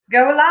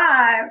Go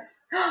live.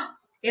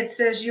 It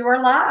says you are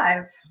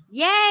live.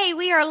 Yay,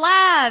 we are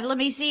live. Let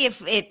me see if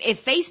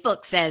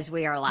Facebook says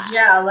we are live.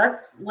 Yeah,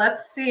 let's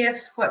see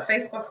what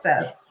Facebook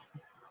says.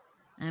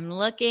 I'm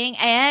looking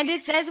and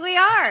it says we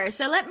are.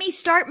 So let me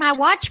start my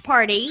watch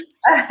party.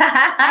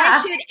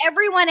 As should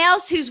everyone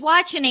else who's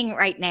watching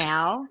right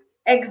now.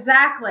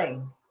 Exactly.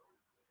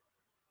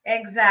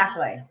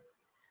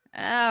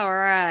 All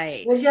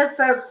right. We'll give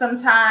folks some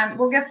time.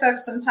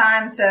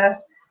 To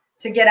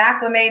get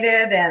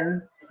acclimated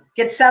and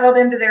get settled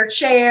into their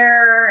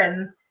chair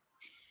and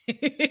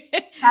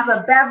have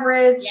a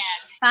beverage.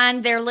 Yes,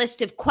 find their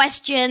list of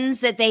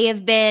questions that they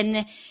have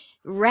been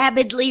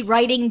rapidly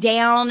writing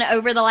down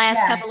over the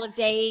last couple of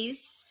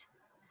days.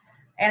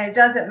 And it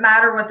doesn't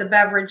matter what the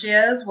beverage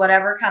is,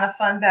 whatever kind of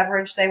fun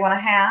beverage they want to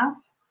have.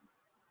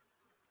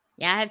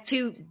 Yeah, I have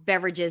two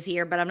beverages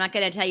here, but I'm not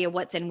going to tell you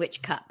what's in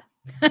which cup.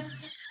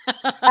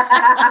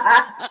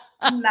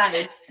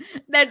 Nice.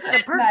 That's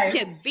the perk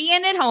to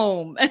being at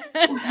home.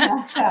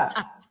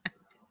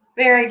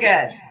 Very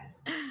good.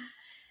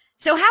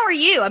 So how are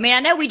you? I mean, I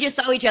know we just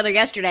saw each other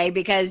yesterday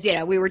because,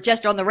 we were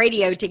just on the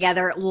radio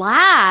together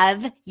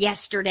live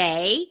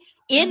yesterday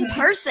in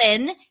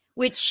person,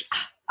 which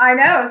I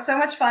know, so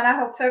much fun. I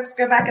hope folks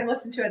go back and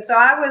listen to it. So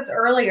I was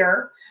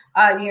earlier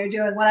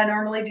doing what I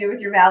normally do with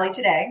Your Valley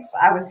Today. So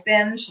I was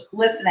binge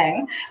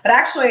listening, but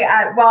actually,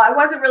 I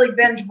wasn't really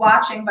binge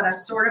watching, but I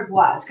sort of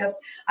was, because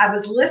I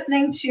was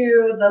listening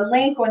to the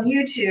link on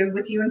YouTube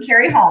with you and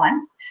Carrie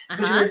Holland,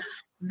 which was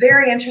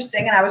very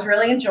interesting, and I was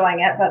really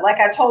enjoying it. But like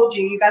I told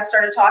you, you guys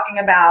started talking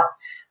about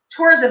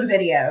tourism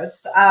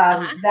videos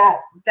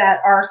that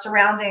our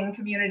surrounding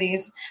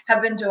communities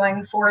have been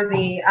doing for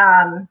the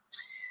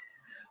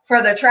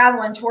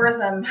Travel and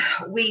Tourism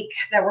Week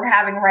that we're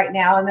having right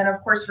now. And then, of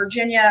course,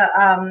 Virginia,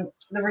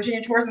 the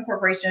Virginia Tourism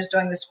Corporation is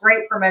doing this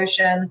great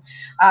promotion,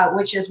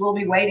 which is We'll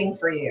Be Waiting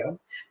for You.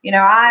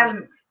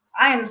 I'm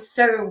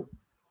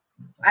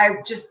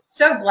just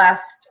so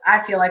blessed. I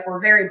feel like we're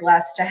very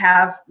blessed to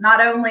have not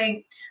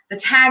only the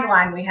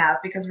tagline we have,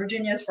 because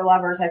Virginia is for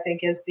Lovers, I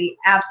think, is the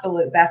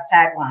absolute best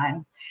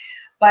tagline,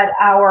 but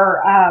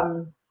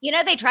our...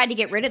 they tried to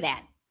get rid of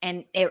that.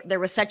 And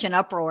there was such an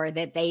uproar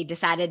that they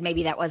decided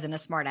maybe that wasn't a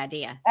smart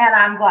idea. And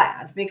I'm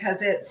glad,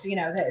 because it's,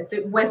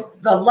 with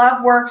the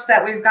love works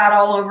that we've got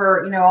all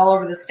over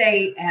the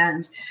state,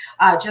 and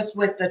just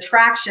with the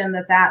traction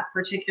that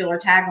particular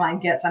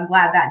tagline gets, I'm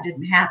glad that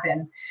didn't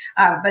happen.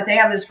 But they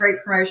have this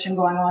great promotion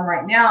going on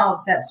right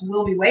now that's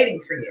We'll Be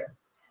Waiting for You.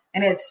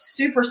 And it's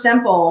super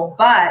simple,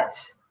 but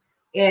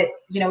it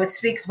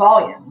speaks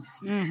volumes.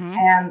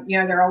 And,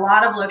 there are a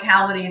lot of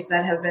localities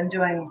that have been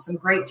doing some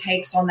great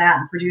takes on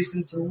that and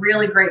producing some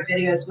really great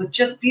videos with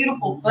just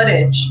beautiful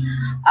footage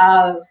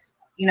of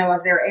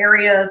their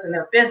areas and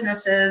their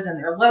businesses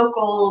and their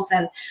locals,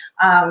 and,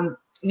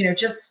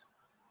 just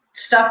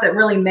stuff that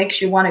really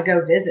makes you want to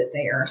go visit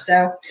there.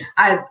 So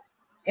I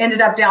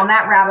ended up down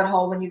that rabbit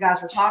hole when you guys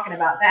were talking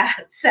about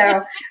that.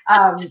 So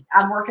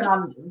I'm working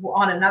on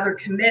another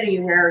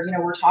committee where,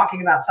 we're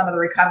talking about some of the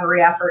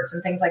recovery efforts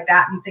and things like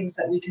that, and things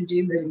that we can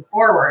do moving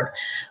forward.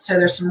 So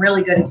there's some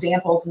really good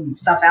examples and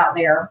stuff out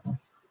there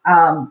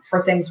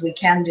for things we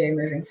can do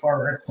moving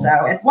forward.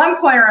 So at one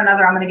point or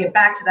another, I'm going to get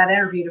back to that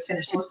interview to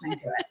finish listening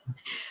to it.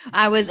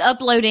 I was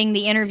uploading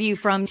the interview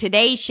from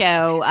today's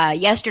show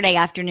yesterday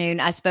afternoon.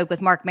 I spoke with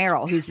Mark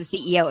Merrill, who's the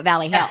CEO at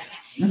Valley Health.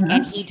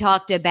 And he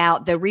talked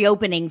about the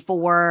reopening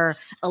for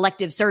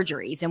elective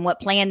surgeries and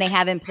what plan they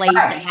have in place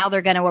and how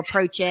they're going to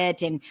approach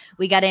it. And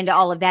we got into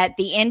all of that. At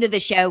the end of the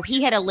show,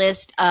 he had a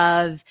list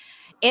of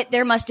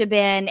there must have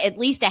been at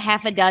least a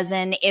half a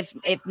dozen, if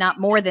not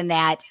more than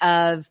that,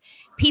 of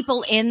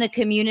people in the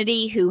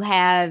community who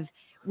have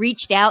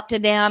reached out to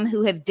them,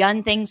 who have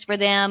done things for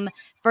them.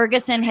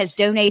 Ferguson has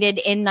donated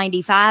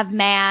N95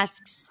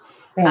 masks.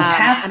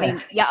 Fantastic.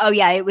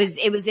 It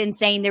was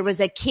insane. There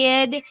was a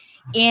kid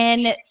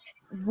in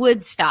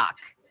Woodstock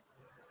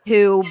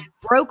who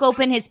broke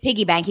open his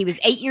piggy bank. He was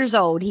 8 years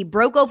old. He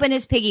broke open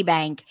his piggy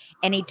bank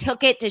and he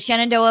took it to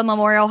Shenandoah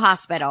Memorial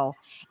Hospital.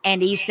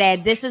 And he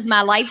said, "This is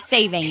my life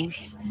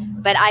savings,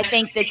 but I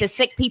think that the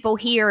sick people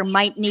here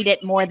might need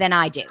it more than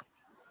I do."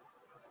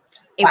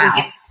 It was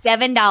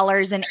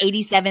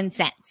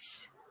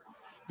 $7.87.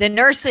 The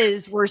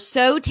nurses were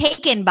so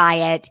taken by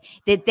it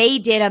that they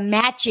did a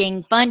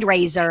matching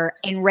fundraiser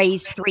and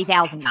raised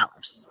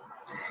 $3,000.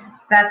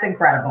 That's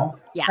incredible.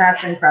 Yeah.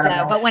 That's incredible.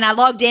 So, but when I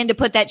logged in to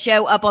put that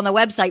show up on the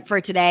website for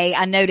today,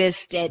 I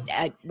noticed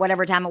at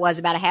whatever time it was,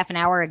 about a half an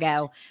hour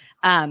ago,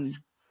 I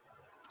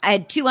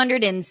had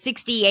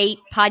 268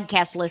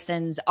 podcast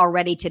listens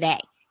already today.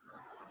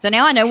 So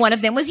now I know one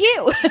of them was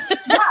you.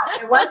 Yeah,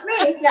 it was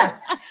me.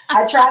 Yes,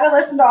 I try to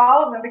listen to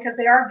all of them because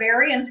they are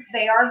very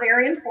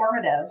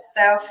informative.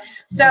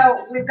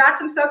 So we've got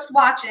some folks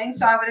watching.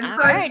 So I would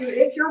encourage you,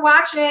 if you're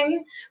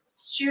watching,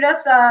 shoot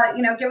us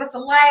give us a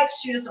like,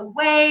 shoot us a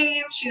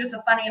wave, shoot us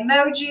a funny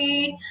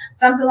emoji,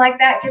 something like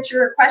that. Get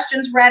your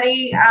questions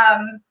ready.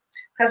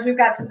 because we've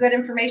got some good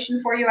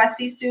information for you. I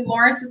see Sue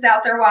Lawrence is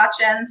out there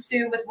watching.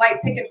 Sue with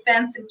White Picket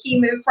Fence and Key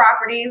Move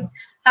Properties.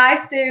 Hi,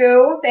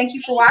 Sue. Thank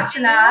you for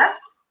watching us.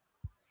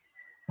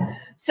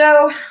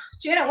 So,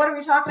 Janet, what are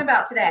we talking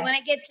about today? When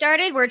I get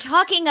started, we're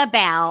talking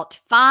about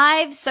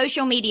 5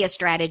 social media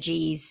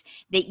strategies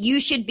that you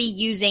should be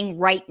using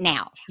right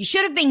now. You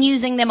should have been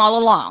using them all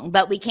along,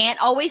 but we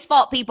can't always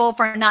fault people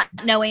for not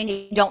knowing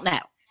and don't know.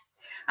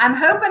 I'm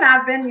hoping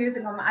I've been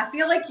using them. I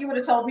feel like you would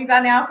have told me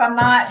by now if I'm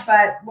not,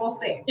 but we'll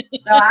see.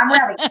 So I'm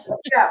ready. Let's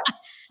go. All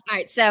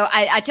right. So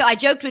I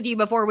joked with you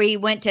before we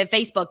went to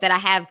Facebook that I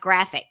have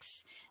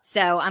graphics.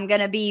 So I'm going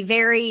to be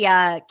very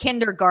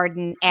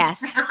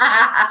kindergarten-esque.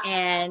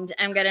 And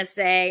I'm going to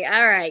say,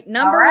 all right,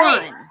 number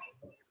 1,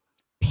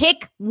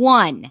 pick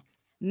 1,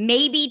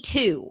 maybe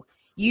 2.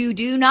 You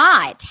do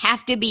not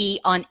have to be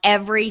on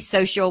every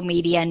social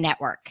media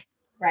network.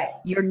 Right.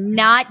 You're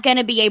not going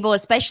to be able,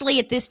 especially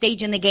at this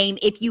stage in the game,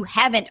 if you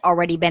haven't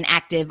already been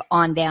active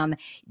on them,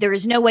 there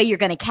is no way you're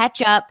going to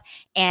catch up,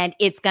 and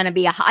it's going to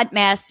be a hot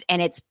mess, and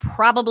it's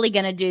probably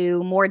going to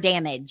do more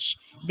damage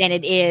than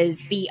it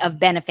is be of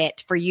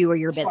benefit for you or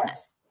your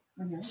business.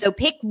 Mm-hmm. So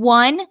pick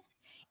 1.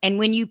 And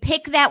when you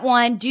pick that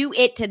one, do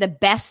it to the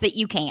best that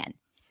you can.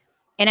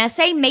 And I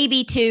say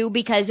maybe 2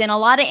 because in a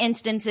lot of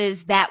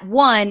instances, that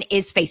 1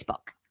 is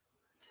Facebook.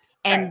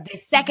 And the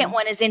second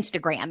one is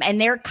Instagram.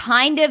 And they're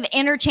kind of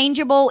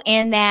interchangeable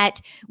in that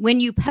when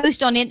you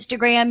post on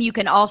Instagram, you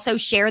can also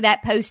share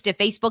that post to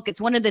Facebook. It's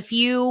one of the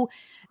few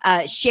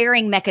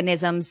sharing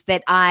mechanisms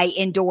that I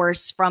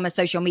endorse from a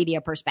social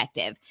media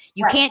perspective.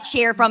 You can't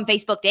share from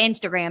Facebook to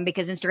Instagram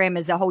because Instagram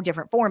is a whole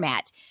different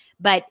format.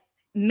 But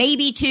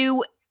maybe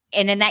 2,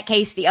 and in that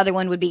case, the other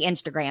one would be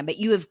Instagram. But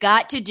you have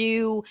got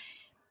to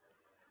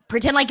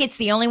pretend like it's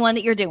the only one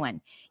that you're doing.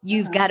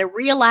 You've got to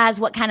realize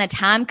what kind of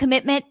time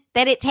commitment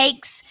that it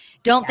takes.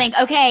 Don't think,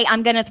 okay,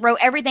 I'm going to throw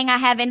everything I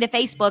have into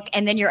Facebook,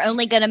 and then you're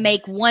only going to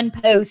make 1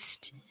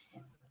 post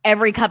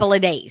every couple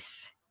of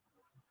days.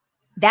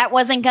 That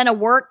wasn't going to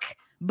work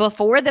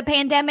before the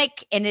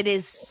pandemic, and it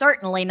is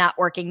certainly not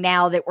working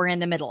now that we're in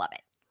the middle of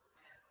it.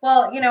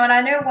 Well, and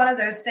I know one of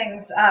those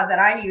things that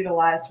I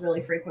utilize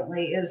really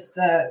frequently is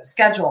the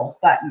schedule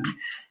button.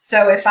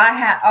 So if I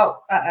have,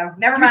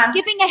 never mind.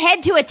 You're skipping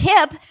ahead to a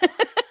tip.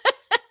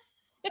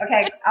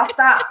 Okay, I'll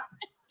stop.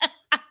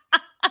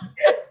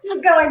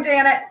 Keep going,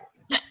 Janet.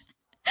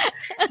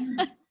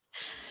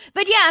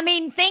 But yeah, I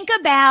mean, think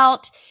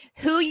about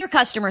who your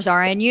customers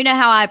are. And you know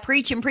how I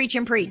preach and preach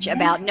and preach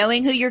about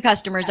knowing who your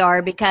customers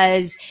are,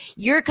 because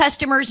your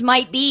customers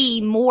might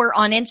be more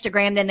on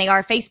Instagram than they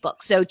are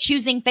Facebook. So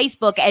choosing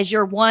Facebook as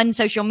your one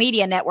social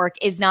media network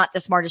is not the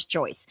smartest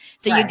choice.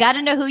 So you got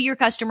to know who your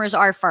customers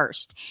are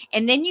first.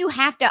 And then you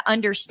have to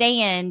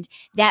understand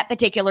that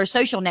particular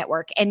social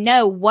network and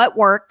know what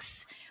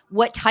works,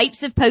 what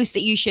types of posts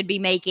that you should be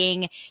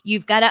making.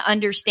 You've got to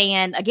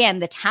understand, again,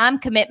 the time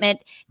commitment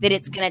that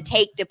it's going to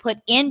take to put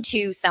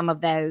into some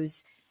of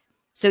those.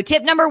 So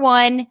tip number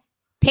 1,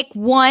 pick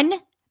 1,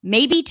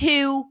 maybe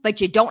 2,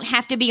 but you don't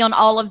have to be on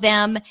all of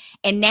them.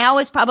 And now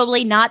is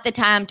probably not the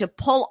time to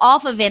pull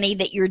off of any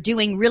that you're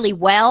doing really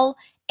well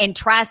and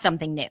try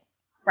something new.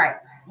 Right.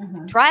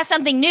 Try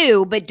something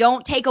new, but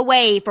don't take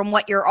away from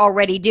what you're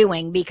already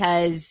doing,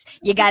 because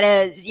you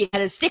gotta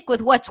stick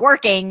with what's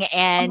working.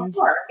 And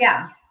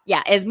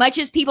yeah, as much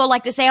as people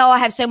like to say, oh, I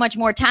have so much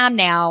more time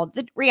now,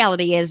 the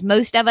reality is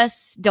most of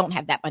us don't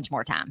have that much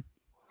more time.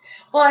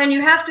 Well, and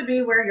you have to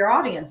be where your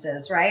audience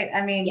is, right?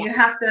 I mean, you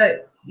have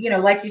to,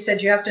 like you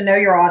said, you have to know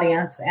your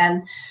audience,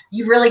 and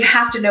you really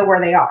have to know where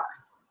they are.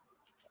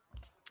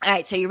 All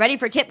right. So you ready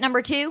for tip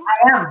number 2?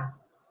 I am.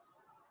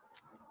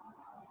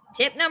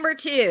 Tip number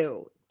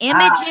 2,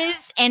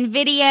 images and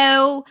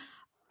video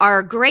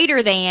are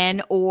greater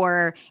than,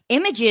 or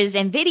images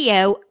and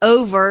video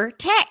over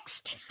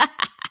text.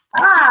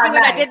 See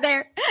what I did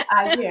there?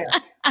 I do.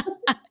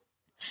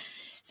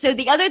 So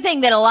the other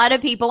thing that a lot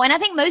of people, and I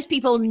think most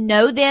people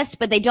know this,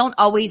 but they don't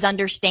always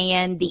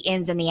understand the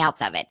ins and the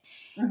outs of it.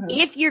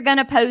 If you're going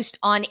to post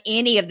on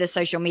any of the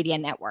social media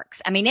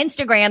networks, I mean,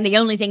 Instagram, the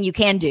only thing you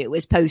can do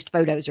is post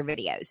photos or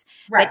videos.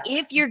 Right. But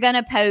if you're going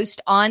to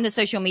post on the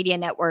social media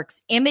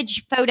networks,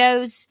 image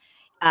photos,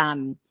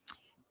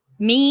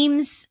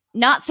 memes,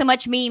 not so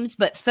much memes,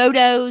 but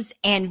photos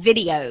and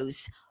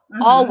videos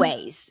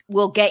always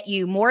will get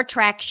you more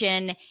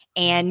traction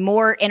and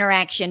more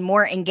interaction,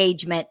 more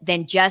engagement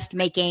than just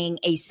making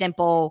a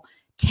simple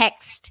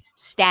text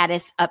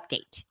status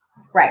update.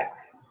 Right.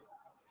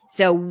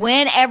 So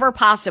whenever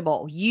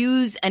possible,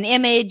 use an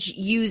image,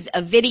 use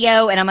a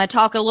video, and I'm going to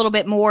talk a little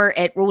bit more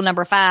at rule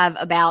number 5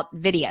 about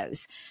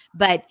videos.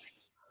 But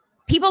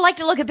people like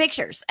to look at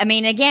pictures. I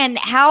mean, again,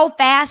 how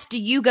fast do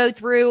you go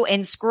through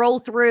and scroll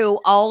through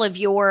all of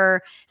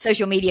your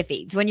social media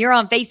feeds? When you're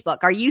on Facebook,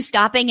 are you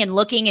stopping and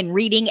looking and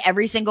reading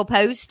every single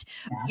post?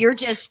 Yeah. You're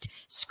just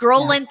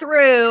scrolling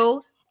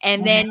through,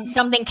 and then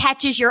something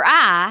catches your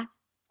eye,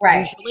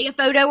 usually a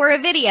photo or a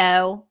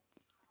video,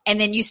 and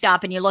then you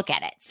stop and you look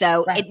at it.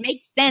 So Right. it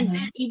makes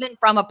sense even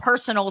from a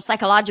personal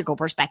psychological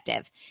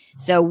perspective.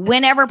 So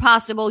whenever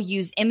possible,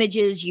 use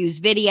images, use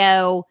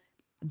video.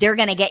 They're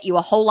going to get you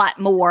a whole lot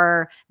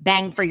more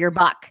bang for your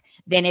buck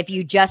than if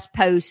you just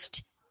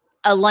post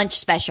a lunch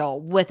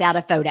special without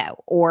a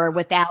photo or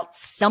without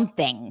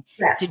something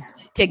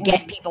to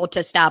get people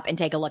to stop and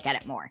take a look at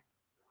it more.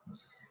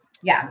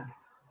 Yeah.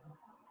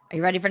 Are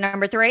you ready for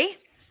number 3?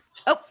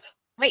 Oh,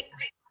 wait.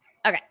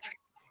 Okay.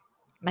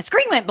 My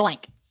screen went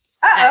blank.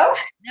 Uh-oh.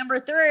 Number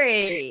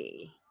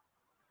 3.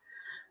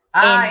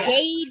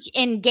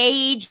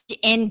 Engage.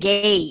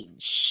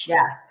 Yeah.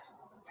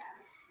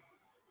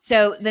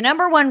 So the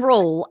number 1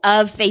 rule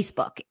of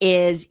Facebook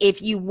is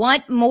if you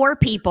want more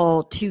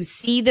people to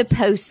see the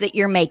posts that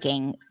you're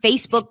making,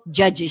 Facebook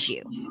judges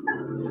you.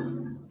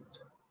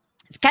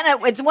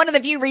 It's one of the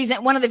few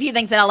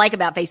things that I like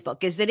about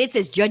Facebook is that it's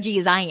as judgy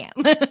as I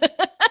am.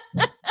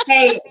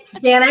 Hey,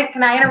 Janet,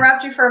 can I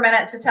interrupt you for a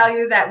minute to tell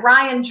you that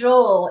Ryan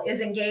Jewell is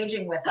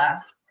engaging with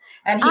us,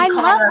 and I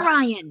love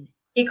Ryan.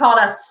 He called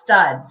us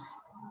studs.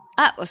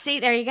 Oh, well, see,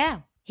 there you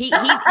go.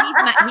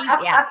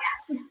 Yeah.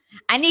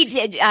 I need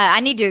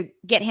to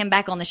get him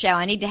back on the show.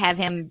 I need to have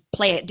him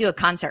do a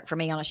concert for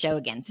me on a show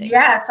again soon.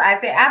 Yes, I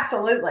think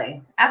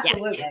absolutely.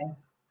 Yeah.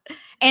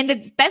 And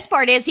the best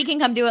part is he can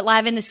come do it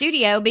live in the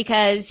studio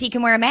because he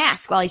can wear a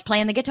mask while he's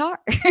playing the guitar.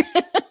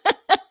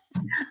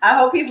 I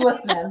hope he's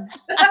listening.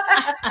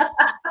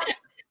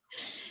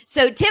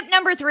 So tip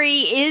number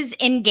 3 is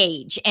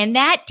engage, and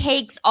that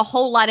takes a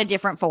whole lot of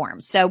different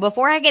forms. So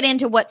before I get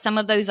into what some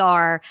of those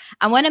are,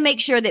 I want to make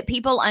sure that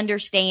people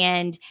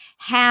understand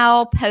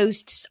how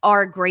posts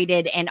are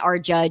graded and are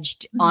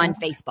judged on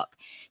Facebook.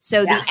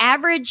 So the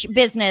average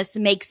business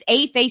makes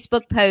a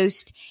Facebook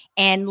post,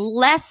 and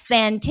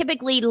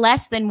typically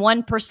less than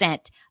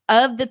 1%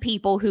 of the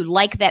people who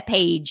like that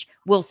page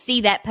will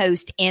see that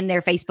post in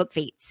their Facebook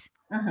feeds.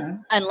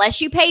 Unless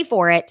you pay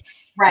for it,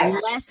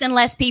 less and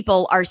less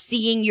people are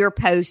seeing your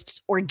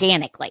posts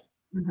organically.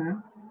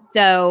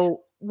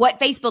 So what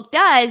Facebook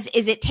does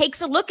is it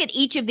takes a look at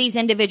each of these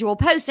individual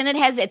posts, and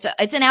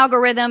it's an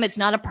algorithm. It's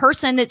not a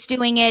person that's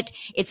doing it.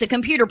 It's a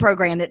computer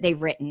program that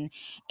they've written,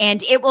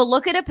 and it will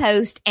look at a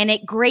post and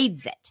it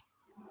grades it.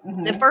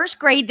 The first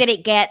grade that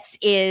it gets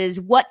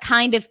is what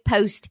kind of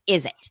post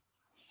is it?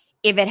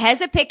 If it has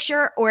a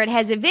picture or it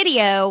has a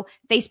video,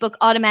 Facebook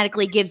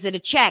automatically gives it a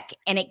check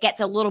and it gets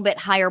a little bit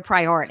higher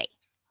priority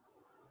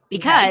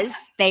because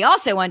they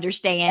also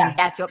understand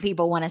that's what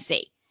people want to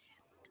see.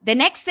 The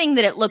next thing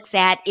that it looks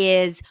at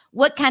is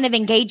what kind of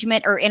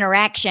engagement or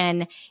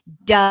interaction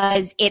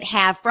does it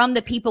have from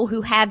the people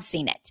who have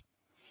seen it.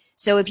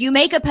 So if you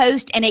make a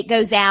post and it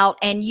goes out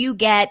and you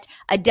get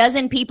a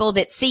dozen people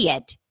that see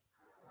it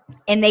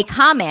and they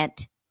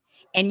comment,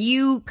 and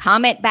you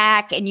comment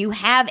back and you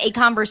have a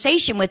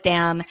conversation with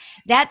them,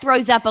 that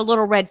throws up a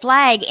little red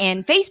flag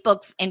in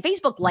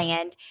Facebook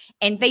land.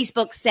 And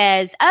Facebook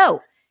says,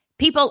 oh,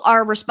 people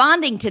are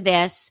responding to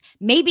this.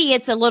 Maybe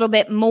it's a little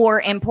bit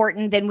more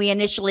important than we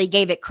initially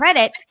gave it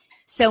credit.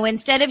 So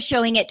instead of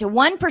showing it to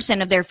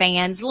 1% of their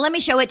fans, let me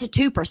show it to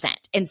 2%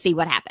 and see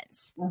what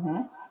happens.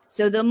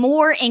 So the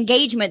more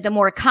engagement, the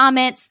more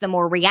comments, the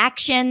more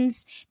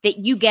reactions that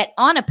you get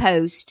on a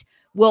post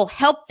will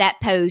help that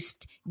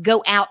post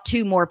go out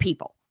to more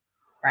people.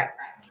 Right.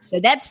 So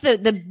that's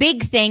the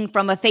big thing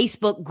from a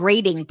Facebook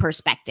grading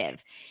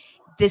perspective.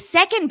 The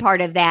second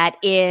part of that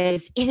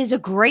is it is a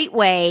great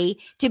way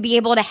to be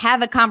able to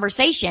have a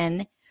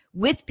conversation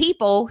with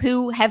people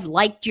who have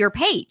liked your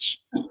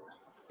page.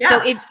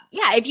 So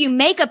if you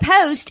make a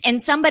post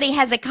and somebody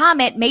has a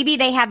comment, maybe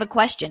they have a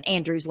question.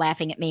 Andrew's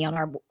laughing at me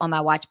on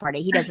my watch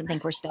party. He doesn't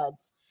think we're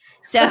studs.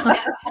 So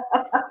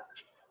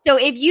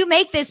if you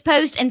make this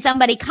post and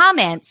somebody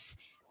comments,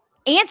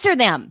 answer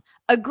them,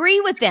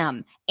 agree with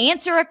them,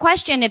 answer a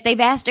question if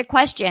they've asked a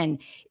question,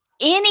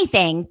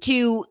 anything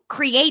to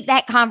create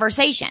that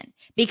conversation,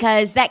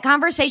 because that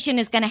conversation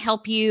is going to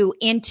help you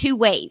in 2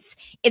 ways.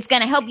 It's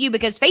going to help you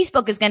because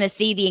Facebook is going to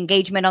see the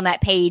engagement on that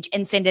page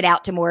and send it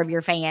out to more of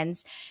your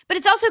fans. But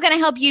it's also going to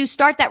help you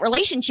start that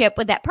relationship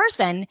with that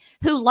person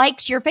who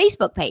likes your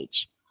Facebook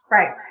page.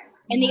 Right.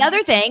 And the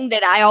other thing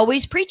that I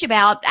always preach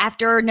about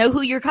after know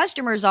who your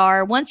customers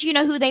are, once you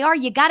know who they are,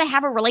 you got to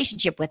have a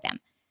relationship with them.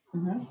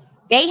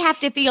 They have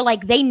to feel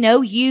like they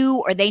know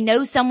you or they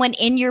know someone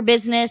in your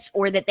business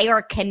or that they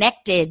are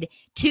connected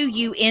to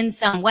you in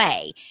some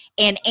way.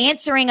 And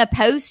answering a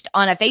post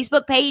on a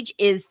Facebook page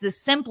is the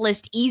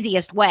simplest,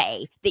 easiest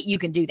way that you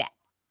can do that.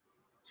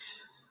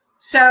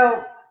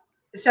 So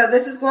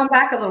this is going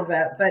back a little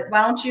bit, but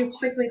why don't you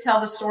quickly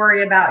tell the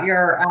story about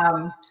your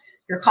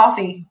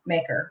coffee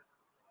maker?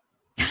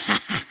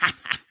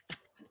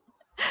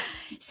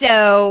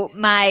 So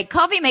my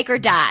coffee maker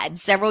died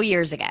several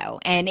years ago,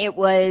 and it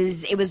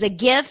was a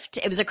gift.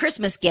 It was a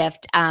Christmas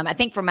gift, I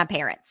think from my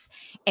parents,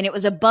 and it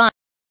was a bunch.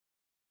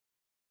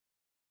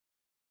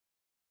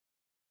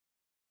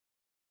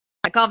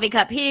 A coffee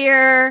cup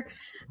here.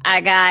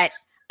 I got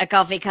a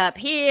coffee cup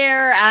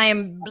here. I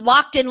am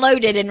locked and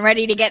loaded and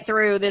ready to get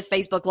through this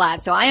Facebook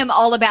Live. So I am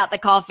all about the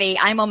coffee.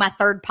 I'm on my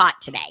third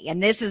pot today,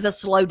 and this is a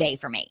slow day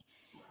for me.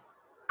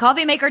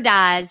 Coffee maker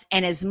dies,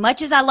 and as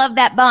much as I love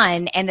that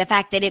bun and the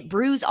fact that it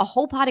brews a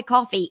whole pot of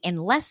coffee in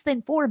less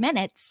than 4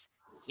 minutes,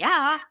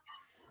 yeah,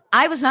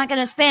 I was not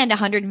going to spend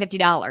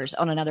 $150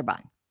 on another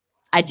bun.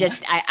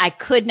 I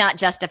could not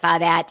justify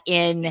that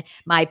in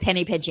my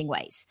penny pinching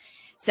ways.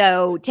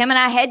 So Tim and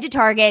I head to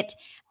Target.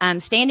 I'm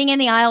standing in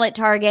the aisle at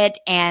Target,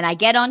 and I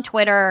get on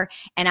Twitter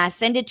and I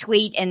send a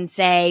tweet and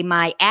say,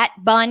 my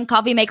 @bun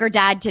coffee maker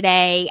died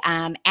today.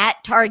 I'm at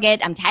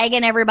Target. I'm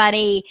tagging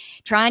everybody,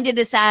 trying to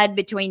decide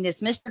between this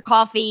Mr.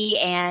 Coffee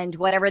and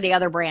whatever the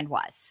other brand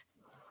was.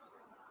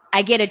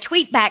 I get a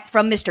tweet back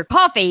from Mr.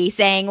 Coffee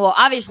saying, well,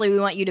 obviously we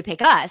want you to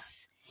pick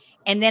us.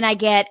 And then I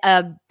get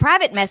a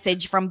private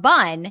message from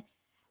Bun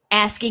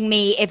asking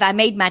me if I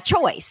made my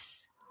choice.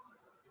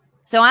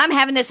 So I'm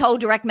having this whole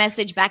direct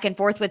message back and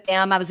forth with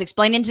them. I was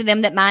explaining to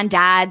them that mine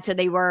died. So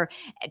they were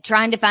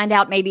trying to find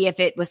out maybe if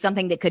it was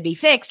something that could be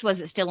fixed.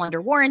 Was it still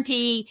under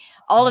warranty?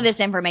 All of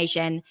this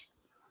information.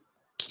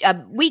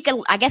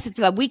 I guess it's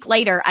a week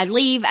later, I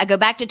leave. I go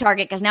back to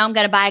Target because now I'm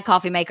going to buy a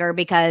coffee maker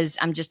because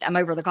I'm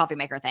over the coffee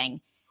maker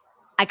thing.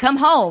 I come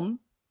home.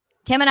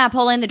 Tim and I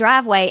pull in the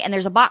driveway, and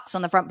there's a box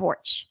on the front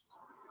porch.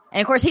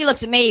 And of course, he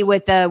looks at me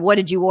with the "what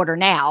did you order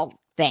now"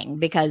 thing,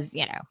 because,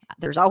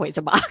 there's always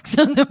a box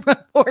on the front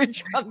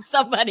porch from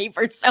somebody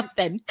for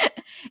something.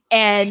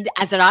 And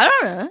I said, I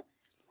don't know.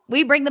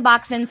 We bring the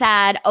box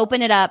inside,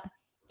 open it up.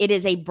 It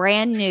is a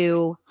brand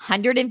new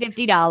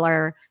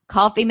 $150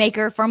 coffee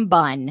maker from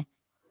Bun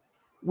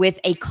with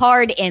a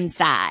card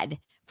inside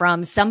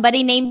from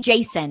somebody named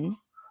Jason,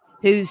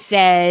 who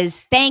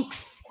says,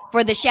 thanks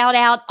for the shout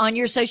out on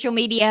your social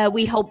media.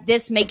 We hope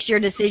this makes your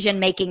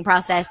decision-making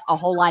process a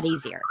whole lot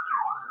easier.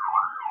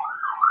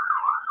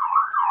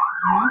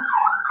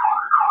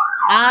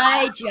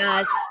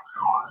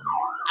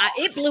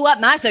 It blew up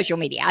my social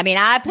media. I mean,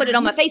 I put it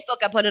on my Facebook.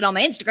 I put it on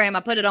my Instagram.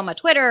 I put it on my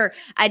Twitter.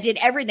 I did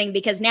everything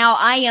because now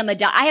I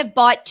have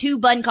bought 2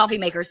 Bun coffee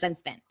makers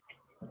since then.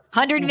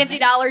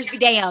 $150 be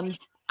damned.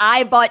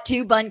 I bought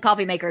 2 Bun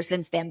coffee makers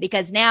since then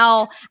because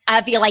now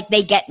I feel like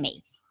they get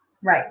me.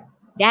 Right.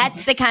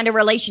 That's the kind of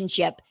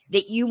relationship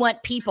that you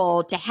want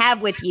people to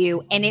have with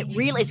you. And it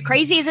really, as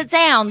crazy as it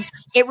sounds,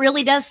 it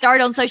really does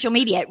start on social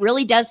media. It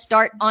really does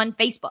start on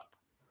Facebook.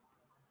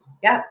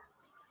 Yeah.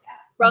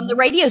 From the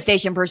radio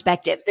station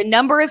perspective, the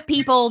number of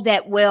people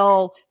that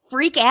will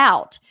freak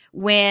out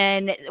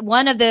when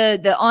one of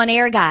the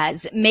on-air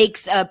guys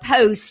makes a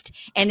post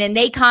and then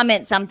they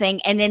comment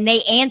something and then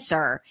they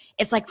answer.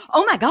 It's like,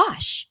 oh my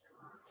gosh,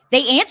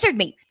 they answered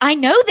me. I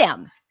know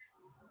them.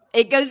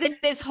 It goes into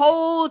this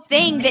whole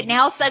thing that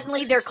now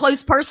suddenly they're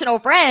close personal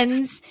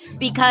friends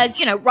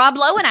because, Rob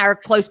Lowe and I are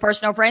close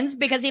personal friends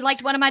because he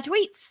liked one of my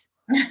tweets.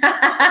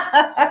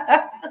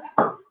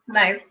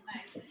 Nice.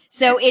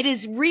 So it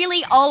is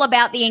really all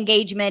about the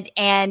engagement.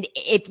 And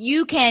if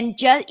you can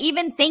just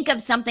even think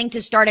of something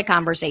to start a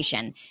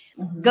conversation,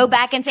 go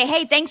back and say,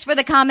 hey, thanks for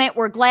the comment.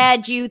 We're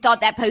glad you thought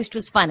that post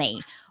was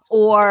funny.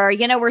 Or,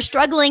 we're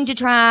struggling to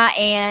try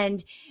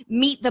and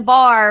meet the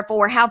bar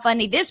for how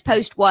funny this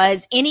post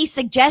was. Any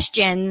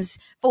suggestions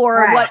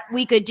for what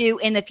we could do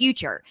in the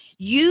future?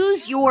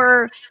 Use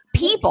your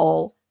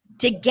people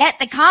to get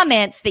the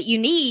comments that you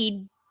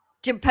need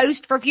to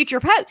post for future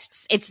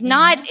posts. It's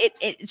not,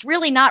 it's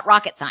really not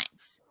rocket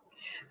science.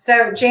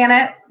 So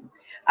Janet,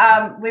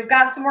 we've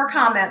got some more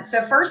comments.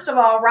 So first of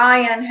all,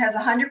 Ryan has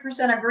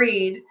 100%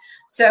 agreed.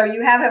 So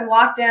you have him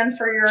locked in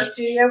for your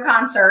studio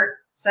concert.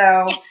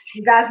 So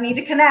you guys need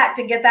to connect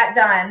to get that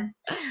done.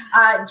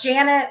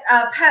 Janet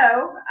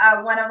Poe,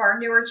 one of our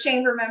newer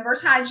chamber members.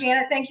 Hi,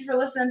 Janet. Thank you for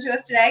listening to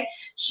us today.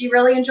 She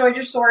really enjoyed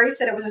your story,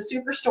 said it was a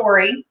super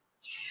story.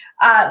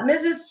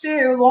 Mrs.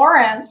 Sue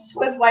Lawrence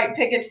with White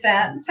Picket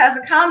Fence has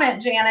a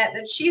comment, Janet,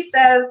 that she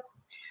says,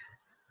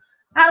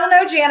 I don't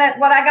know, Janet,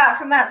 what I got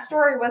from that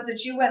story was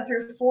that you went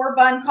through 4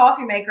 Bun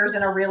coffee makers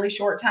in a really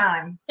short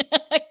time.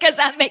 Because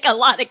I make a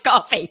lot of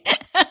coffee.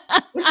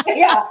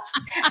 Yeah.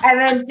 And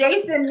then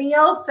Jason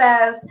Neal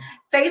says,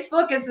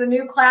 Facebook is the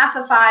new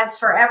classifieds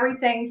for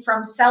everything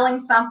from selling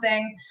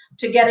something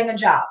to getting a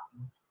job.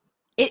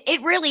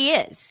 It really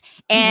is.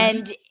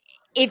 And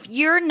if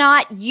you're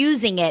not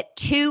using it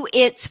to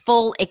its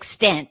full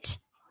extent,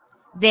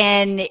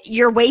 then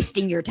you're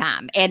wasting your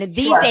time. And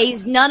these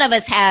days, none of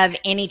us have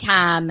any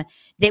time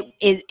that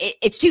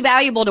it's too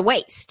valuable to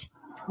waste.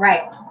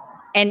 Right.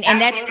 And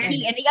that's the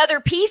key. And the other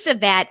piece of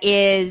that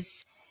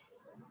is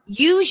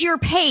use your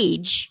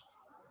page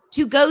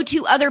to go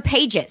to other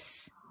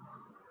pages.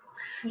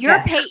 Your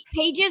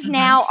pages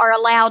now are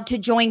allowed to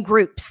join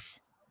groups.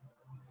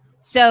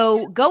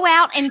 So go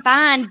out and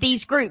find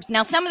these groups.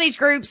 Now, some of these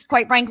groups,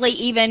 quite frankly,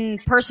 even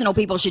personal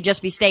people should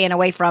just be staying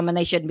away from and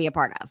they shouldn't be a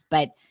part of.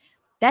 But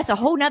that's a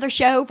whole nother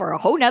show for a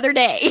whole nother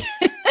day.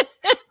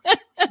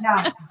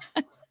 Yeah.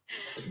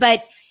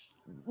 But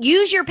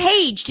use your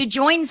page to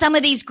join some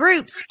of these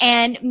groups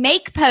and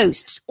make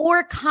posts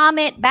or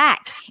comment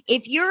back.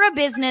 If you're a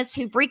business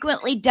who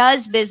frequently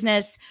does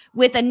business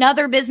with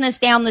another business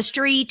down the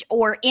street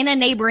or in a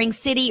neighboring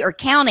city or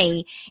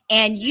county,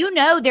 and you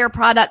know their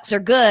products are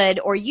good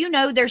or you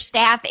know their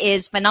staff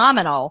is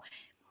phenomenal,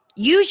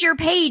 use your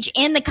page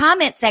in the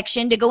comment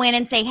section to go in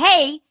and say,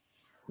 hey,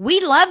 we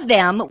love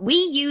them. We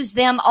use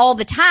them all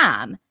the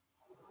time.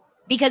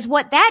 Because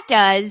what that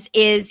does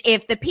is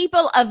if the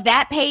people of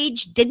that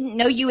page didn't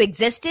know you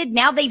existed,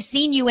 now they've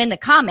seen you in the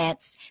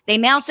comments, they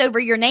mouse over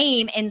your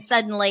name and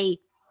suddenly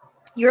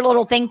your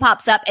little thing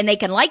pops up and they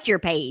can like your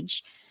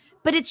page.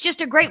 But it's just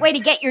a great way to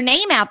get your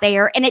name out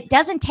there. And it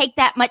doesn't take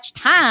that much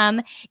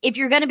time. If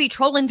you're going to be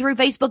trolling through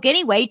Facebook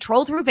anyway,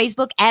 troll through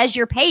Facebook as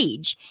your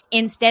page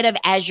instead of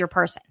as your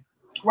person.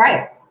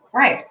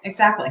 Right,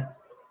 exactly.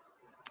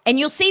 And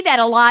you'll see that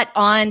a lot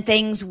on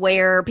things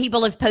where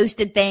people have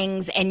posted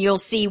things and you'll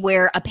see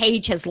where a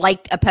page has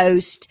liked a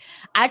post.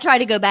 I try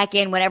to go back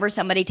in whenever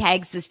somebody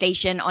tags the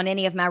station on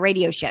any of my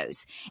radio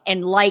shows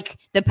and like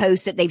the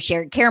post that they've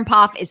shared. Karen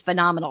Poff is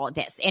phenomenal at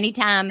this.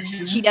 Anytime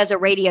she does a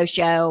radio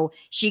show,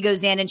 she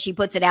goes in and she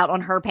puts it out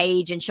on her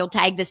page and she'll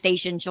tag the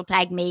station. She'll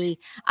tag me.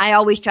 I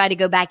always try to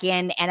go back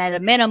in and at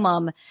a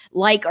minimum,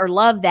 like or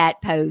love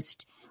that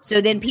post. So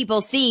then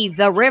people see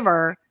The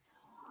River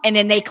and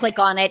then they click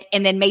on it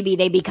and then maybe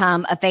they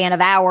become a fan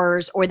of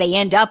ours or they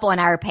end up on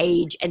our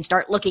page and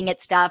start looking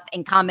at stuff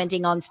and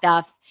commenting on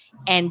stuff.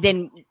 And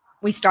then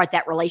we start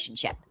that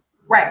relationship.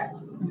 Right.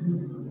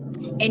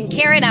 And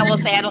Karen, I will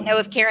say, I don't know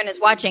if Karen is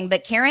watching,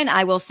 but Karen,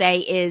 I will say,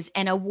 is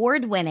an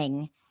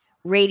award-winning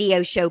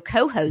radio show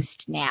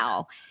co-host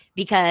now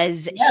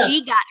because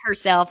she got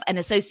herself an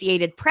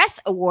Associated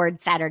Press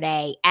Award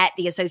Saturday at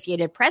the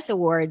Associated Press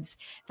Awards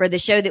for the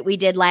show that we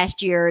did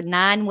last year,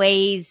 9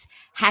 Ways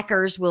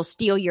Hackers Will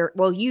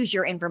Use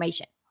Your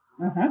Information.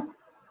 Mm-hmm.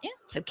 Yeah.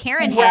 So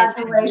Karen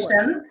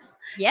Congratulations.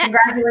 Yes.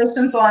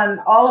 Congratulations on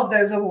all of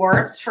those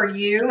awards for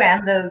you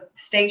and the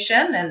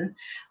station.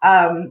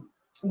 And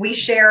we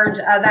shared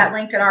that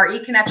link in our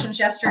eConnections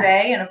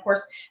yesterday. And of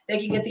course, they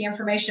can get the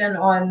information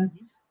on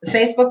the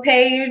Facebook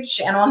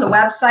page and on the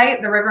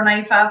website, the River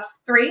 95.3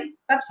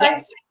 website.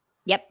 Yes.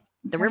 Yep.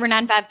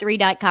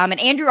 TheRiver953.com.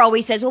 And Andrew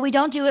always says, well, we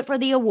don't do it for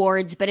the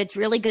awards, but it's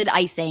really good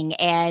icing.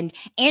 And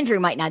Andrew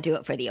might not do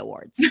it for the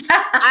awards.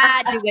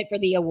 I do it for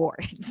the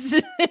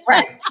awards.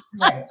 Right.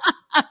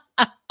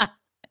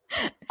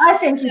 I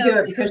think you do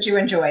it because you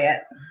enjoy it.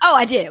 Oh,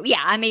 I do.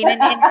 Yeah. I mean,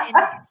 and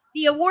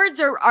the awards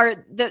are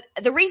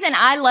the reason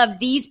I love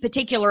these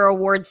particular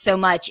awards so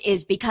much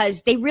is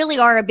because they really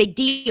are a big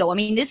deal. I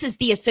mean, this is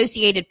the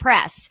Associated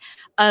Press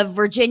of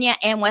Virginia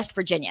and West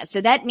Virginia.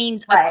 So that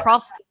means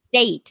across the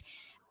state,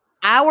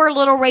 our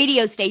little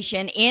radio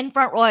station in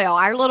Front Royal,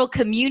 our little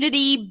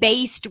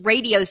community-based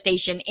radio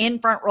station in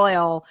Front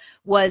Royal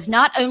was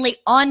not only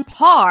on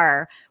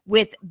par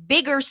with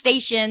bigger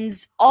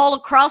stations all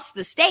across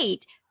the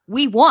state,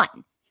 we won.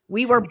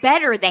 We were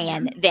better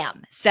than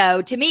them.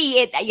 So to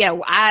me,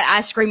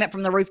 I scream it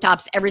from the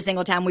rooftops every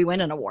single time we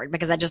win an award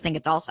because I just think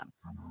it's awesome.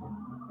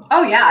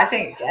 Oh yeah, I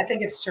think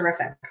it's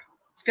terrific.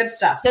 It's good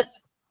stuff.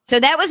 So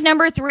that was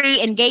number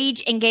 3,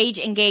 engage.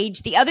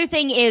 The other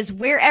thing is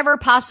wherever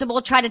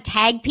possible, try to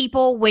tag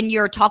people when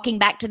you're talking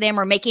back to them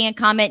or making a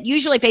comment.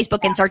 Usually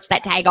Facebook inserts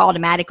that tag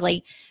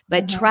automatically,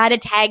 but try to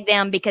tag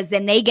them because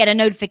then they get a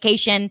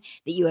notification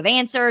that you have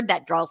answered.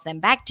 That draws them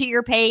back to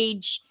your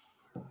page.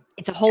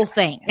 It's a whole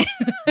thing.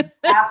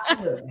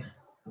 Absolutely.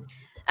 All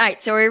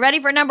right. So are we ready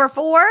for number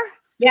 4?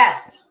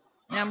 Yes.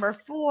 Number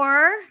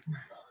 4.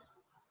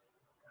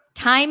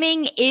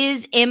 Timing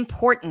is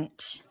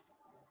important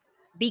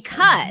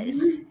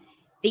because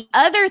the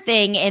other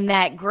thing in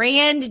that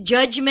grand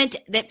judgment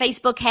that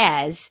Facebook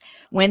has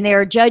when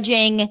they're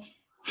judging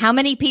how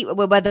many people,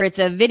 whether it's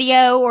a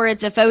video or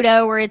it's a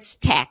photo or it's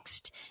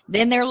text,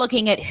 then they're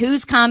looking at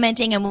who's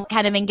commenting and what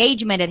kind of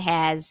engagement it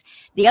has.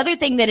 The other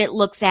thing that it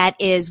looks at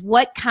is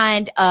what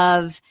kind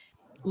of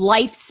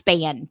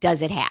lifespan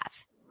does it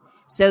have?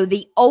 So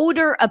the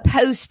older a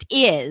post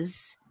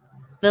is,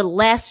 the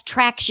less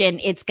traction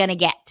it's going to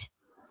get.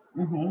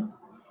 Mm-hmm.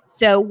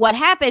 So what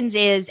happens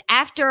is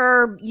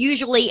after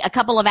usually a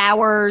couple of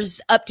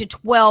hours, up to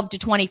 12 to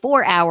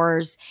 24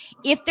 hours,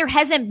 if there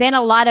hasn't been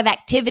a lot of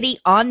activity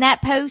on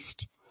that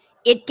post,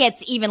 it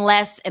gets even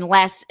less and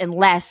less and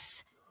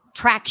less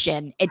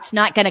traction. It's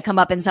not going to come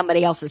up in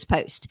somebody else's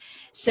post.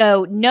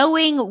 So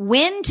knowing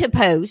when to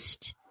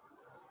post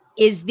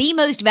is the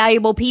most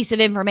valuable piece of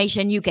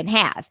information you can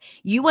have.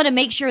 You want to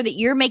make sure that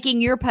you're making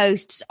your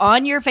posts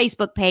on your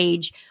Facebook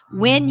page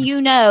when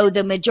you know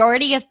the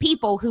majority of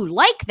people who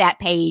like that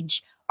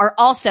page are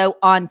also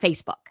on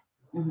Facebook.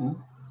 Mm-hmm.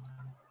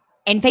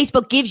 And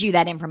Facebook gives you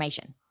that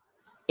information.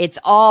 It's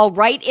all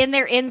right in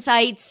their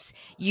insights.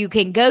 You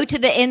can go to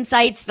the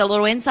insights, the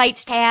little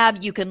insights tab.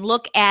 You can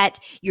look at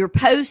your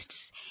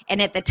posts.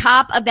 And at the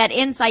top of that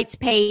insights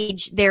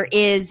page, there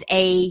is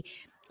a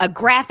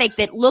graphic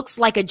that looks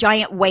like a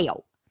giant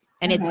whale.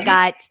 And it's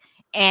got,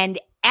 and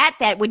at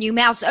that, when you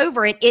mouse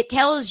over it, it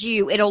tells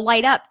you it'll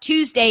light up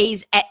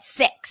Tuesdays at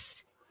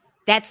 6.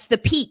 That's the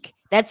peak.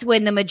 That's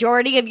when the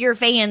majority of your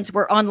fans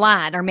were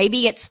online, or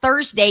maybe it's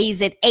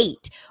Thursdays at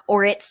 8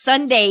 or it's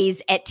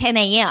Sundays at 10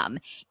 a.m.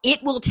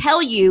 It will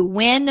tell you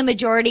when the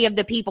majority of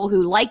the people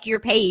who like your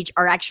page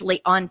are actually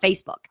on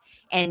Facebook.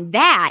 And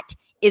that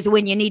is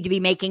when you need to be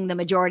making the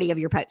majority of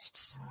your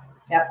posts.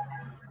 Yep.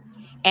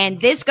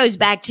 And this goes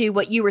back to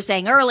what you were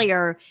saying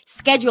earlier,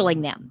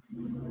 scheduling them.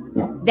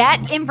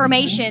 That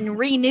information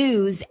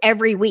renews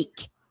every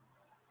week.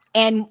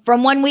 And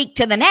from one week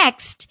to the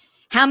next,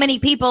 how many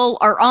people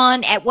are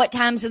on at what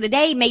times of the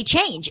day may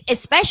change,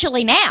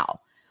 especially now.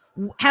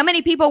 How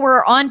many people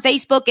were on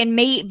Facebook and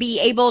may be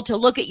able to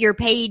look at your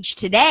page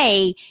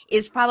today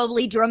is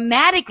probably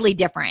dramatically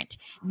different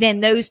than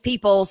those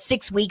people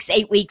 6 weeks,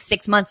 8 weeks,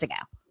 6 months ago.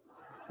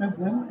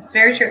 Mm-hmm. It's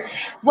very true.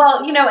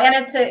 Well, and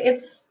it's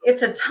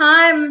a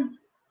time,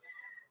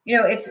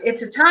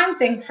 it's a time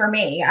thing for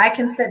me. I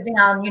can sit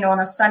down, on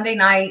a Sunday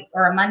night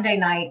or a Monday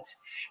night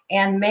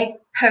and make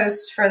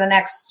posts for the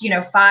next,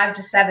 5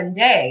 to 7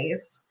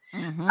 days.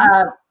 Mm-hmm.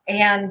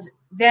 And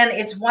then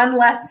it's one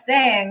less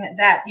thing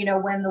that,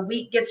 when the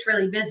week gets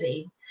really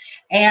busy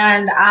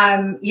and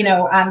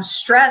I'm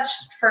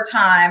stretched for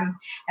time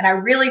and I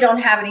really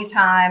don't have any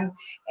time,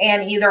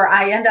 and either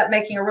I end up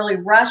making a really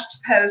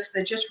rushed post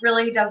that just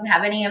really doesn't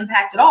have any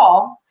impact at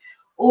all,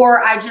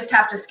 or I just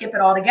have to skip it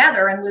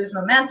altogether and lose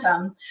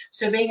momentum.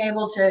 So being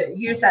able to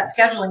use that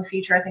scheduling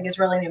feature, I think, is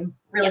really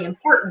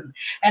important.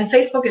 And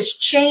Facebook has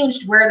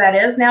changed where that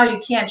is now. You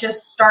can't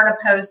just start a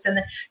post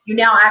and you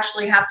now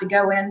actually have to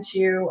go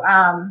into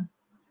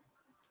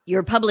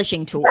your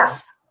publishing tools.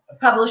 Yeah,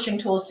 publishing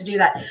tools to do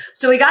that.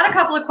 So we got a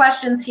couple of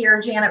questions here,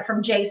 Janet,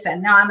 from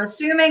Jason. Now, I'm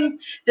assuming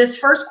this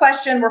first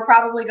question we're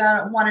probably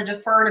going to want to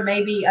defer to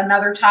maybe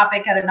another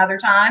topic at another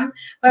time,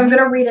 but I'm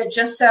going to read it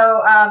just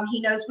so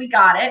he knows we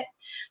got it.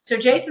 So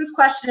Jason's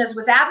question is,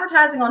 with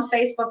advertising on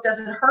Facebook,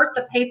 does it hurt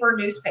the paper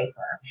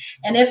newspaper?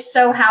 And if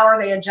so, how are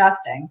they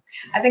adjusting?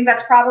 I think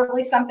that's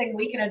probably something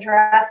we can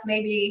address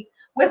maybe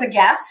with a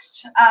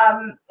guest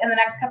in the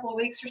next couple of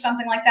weeks or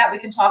something like that. We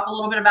can talk a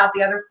little bit about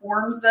the other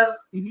forms of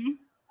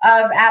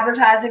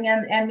advertising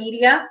and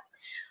media.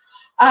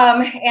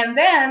 And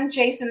then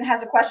Jason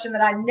has a question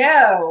that I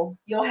know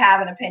you'll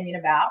have an opinion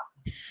about.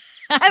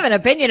 I have an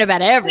opinion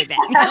about everything.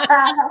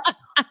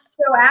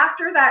 So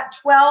after that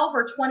 12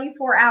 or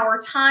 24-hour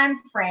time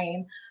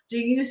frame, do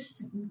you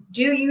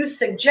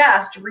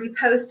suggest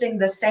reposting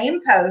the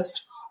same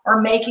post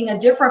or making a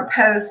different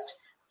post,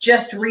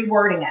 just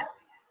rewording it?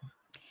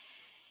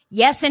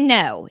 Yes and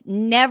no.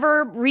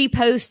 Never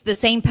repost the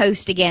same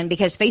post again,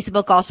 because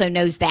Facebook also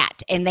knows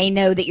that, and they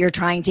know that you're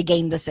trying to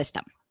game the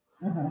system.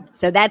 Mm-hmm.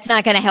 So that's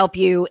not going to help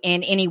you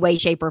in any way,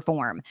 shape, or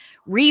form.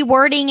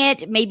 Rewording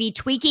it, maybe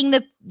tweaking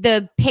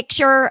the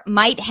picture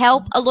might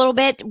help a little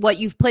bit, what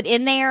you've put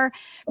in there.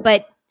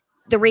 But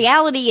the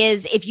reality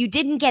is, if you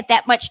didn't get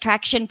that much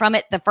traction from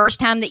it the first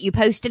time that you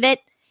posted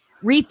it,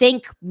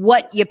 rethink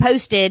what you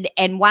posted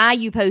and why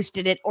you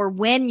posted it or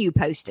when you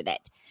posted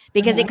it.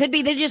 Because it could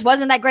be that it just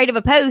wasn't that great of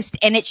a post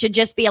and it should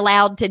just be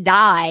allowed to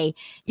die.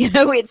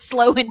 It's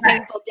slow and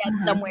painful death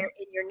somewhere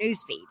in your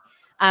newsfeed.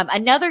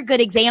 Another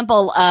good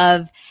example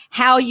of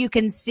how you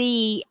can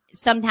see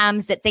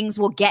sometimes that things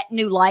will get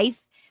new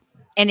life,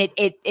 and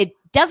it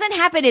doesn't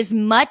happen as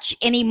much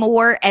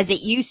anymore as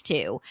it used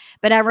to.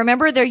 But I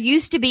remember there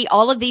used to be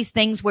all of these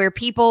things where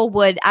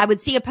I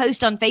would see a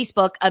post on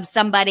Facebook of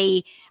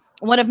somebody,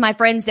 one of my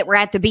friends that were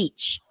at the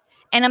beach.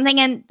 And I'm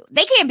thinking,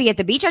 they can't be at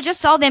the beach. I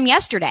just saw them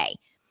yesterday.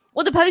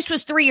 Well, the post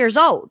was 3 years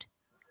old.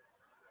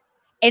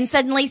 And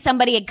suddenly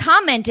somebody had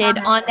commented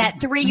on that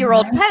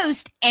 3-year-old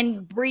post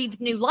and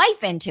breathed new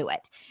life into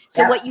it.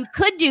 So what you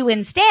could do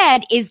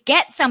instead is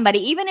get somebody,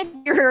 even if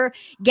you're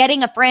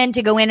getting a friend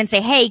to go in and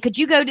say, hey, could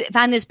you go to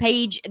find this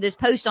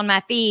post on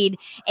my feed,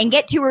 and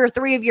get 2 or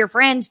 3 of your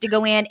friends to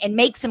go in and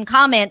make some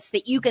comments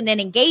that you can then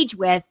engage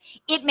with.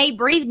 It may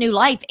breathe new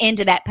life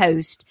into that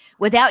post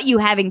without you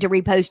having to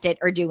repost it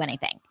or do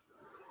anything.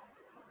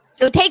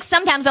 So it takes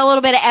sometimes a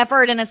little bit of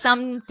effort and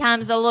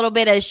sometimes a little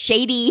bit of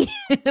shady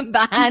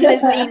behind the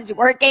scenes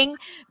working,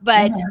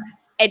 but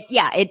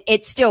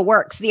it still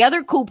works. The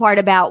other cool part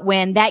about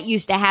when that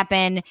used to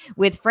happen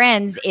with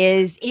friends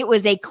is it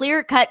was a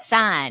clear-cut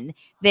sign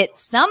that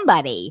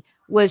somebody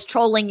was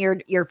trolling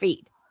your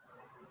feed.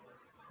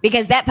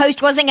 Because that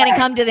post wasn't going to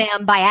come to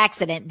them by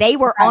accident. They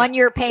were on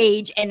your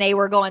page and they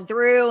were going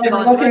through and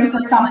looking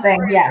for something.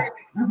 Yes.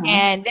 Mm-hmm.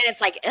 And then it's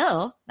like,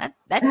 oh,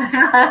 that's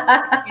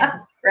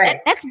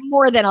right. That's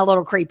more than a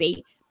little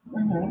creepy.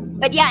 Mm-hmm.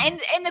 But yeah,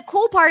 and the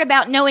cool part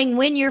about knowing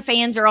when your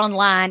fans are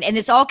online, and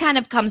this all kind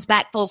of comes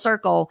back full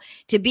circle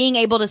to being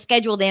able to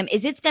schedule them,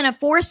 is it's going to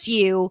force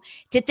you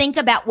to think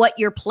about what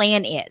your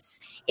plan is.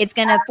 It's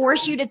going to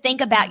force you to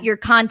think about your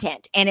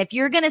content. And if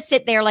you're going to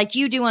sit there like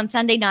you do on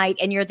Sunday night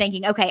and you're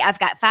thinking, okay, I've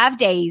got 5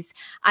 days,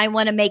 I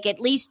want to make at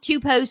least 2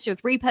 posts or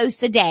 3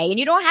 posts a day. And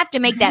you don't have to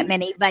make that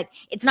many, but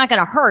it's not going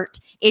to hurt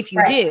if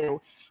you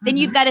do. Then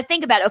you've got to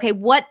think about, okay,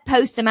 what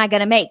posts am I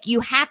going to make?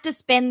 You have to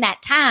spend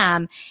that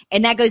time.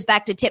 And that goes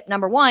back to tip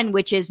number 1,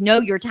 which is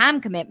know your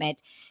time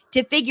commitment.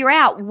 to figure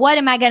out, what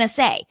am I going to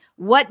say?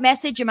 What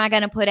message am I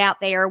going to put out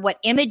there? What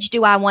image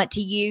do I want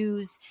to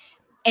use?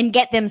 And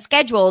get them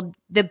scheduled.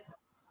 The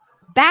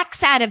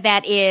backside of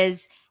that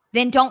is,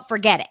 then don't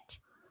forget it.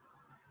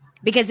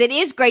 Because it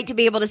is great to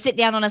be able to sit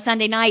down on a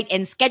Sunday night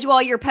and schedule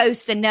all your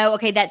posts and know,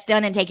 okay, that's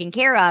done and taken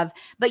care of.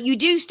 But you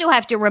do still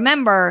have to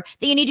remember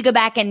that you need to go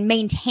back and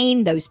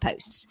maintain those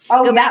posts.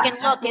 Go back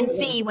and look and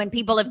see when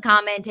people have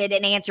commented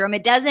and answer them.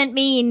 It doesn't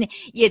mean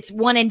it's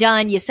one and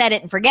done. You said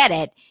it and forget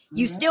it.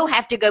 You still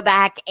have to go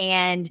back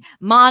and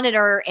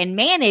monitor and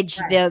manage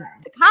the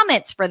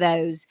comments for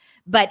those.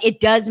 But it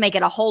does make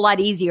it a whole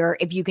lot easier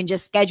if you can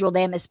just schedule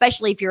them,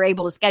 especially if you're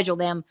able to schedule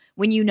them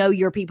when you know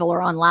your people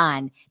are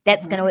online.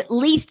 That's going to at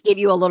least give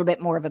you a little bit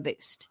more of a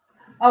boost.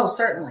 Oh,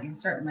 certainly.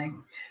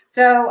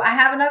 So I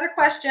have another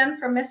question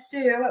from Miss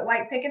Sue at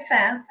White Picket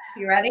Fence.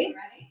 You ready?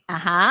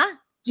 Uh-huh.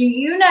 Do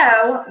you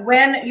know,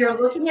 when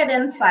you're looking at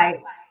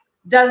insights,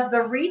 does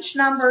the reach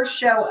number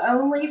show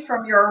only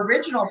from your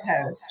original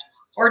post,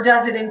 or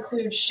does it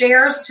include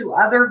shares to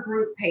other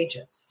group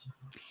pages?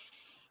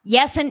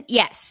 Yes, and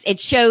yes, it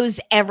shows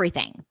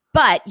everything,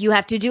 but you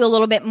have to do a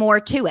little bit more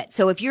to it.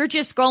 So if you're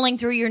just scrolling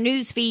through your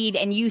news feed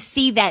and you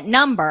see that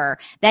number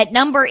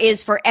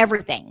is for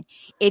everything.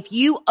 If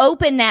you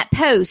open that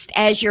post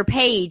as your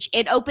page,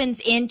 it opens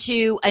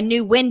into a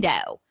new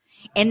window.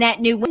 And that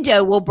new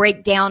window will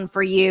break down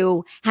for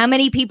you how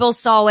many people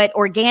saw it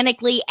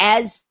organically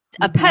as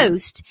a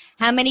post,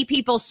 how many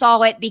people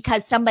saw it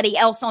because somebody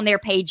else on their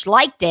page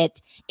liked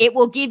it. It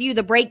will give you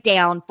the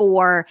breakdown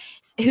for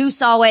who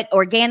saw it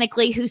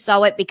organically, who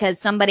saw it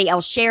because somebody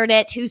else shared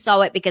it, who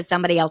saw it because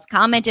somebody else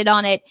commented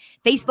on it.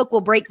 Facebook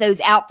will break those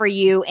out for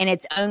you in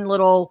its own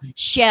little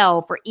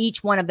shell for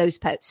each one of those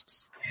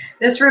posts.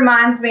 This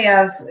reminds me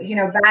of,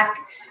 back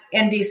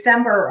in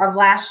December of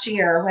last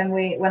year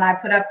when I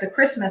put up the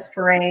Christmas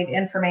parade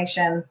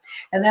information,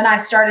 and then I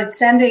started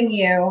sending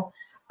you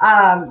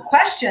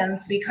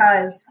questions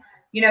because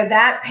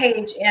that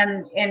page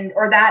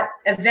or that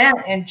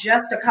event in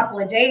just a couple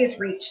of days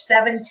reached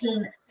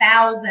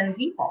 17,000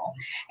 people,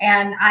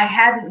 and I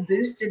hadn't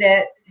boosted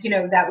it.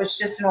 That was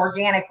just an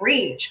organic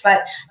reach,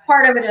 but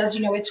part of it is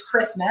it's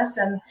Christmas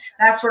and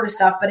that sort of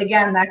stuff. But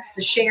again, that's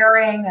the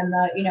sharing and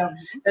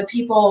the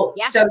people.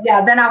 Yeah. So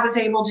then I was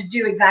able to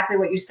do exactly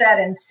what you said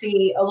and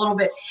see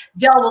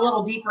delve a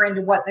little deeper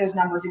into what those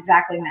numbers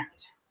exactly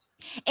meant.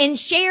 And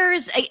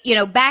shares,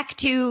 back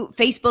to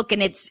Facebook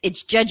and its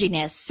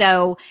judginess.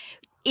 So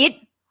it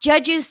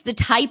judges the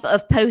type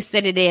of post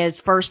that it is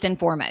first and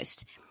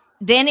foremost.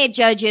 Then it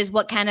judges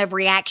what kind of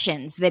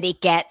reactions that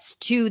it gets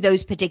to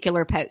those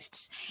particular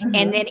posts.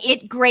 And then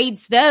it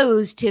grades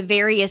those to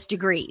various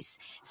degrees.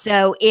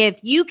 So if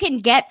you can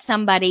get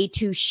somebody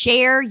to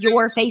share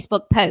your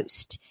Facebook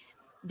post,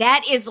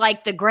 that is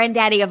like the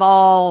granddaddy of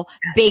all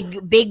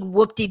big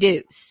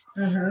whoop-de-doos.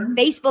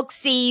 Facebook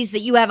sees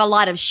that you have a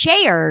lot of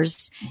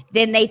shares,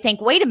 then they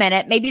think, wait a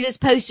minute, maybe this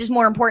post is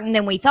more important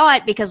than we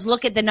thought, because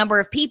look at the number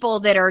of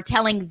people that are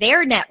telling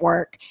their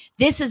network,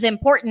 this is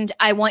important,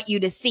 I want you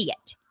to see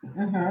it.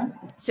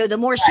 So the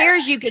more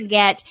shares you can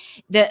get,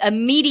 the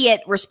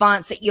immediate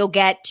response that you'll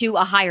get to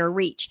a higher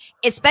reach,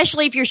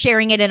 especially if you're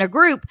sharing it in a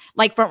group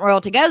like Front Royal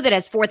To Go that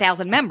has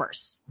 4,000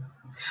 members.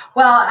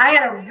 Well, I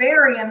had a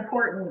very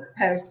important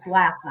post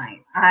last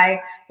night.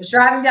 I was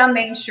driving down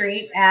Main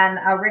Street, and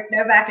Rick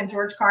Novak and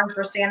George Carnes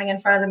were standing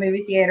in front of the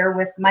movie theater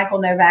with Michael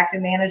Novak, who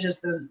manages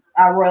the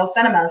Royal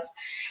Cinemas,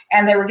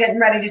 and they were getting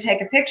ready to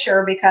take a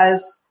picture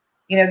because,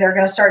 they're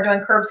going to start doing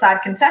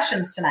curbside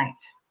concessions tonight.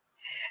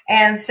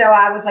 And so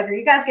I was like, are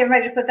you guys getting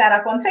ready to put that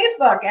up on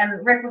Facebook?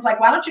 And Rick was like,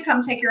 why don't you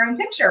come take your own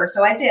picture?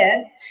 So I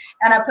did,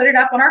 and I put it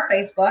up on our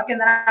Facebook, and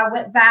then I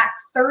went back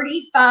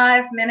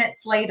 35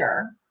 minutes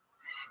later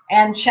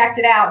and checked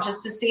it out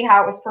just to see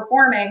how it was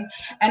performing.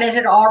 And it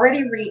had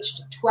already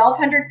reached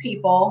 1,200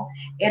 people.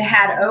 It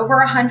had over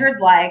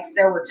 100 likes.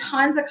 There were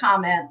tons of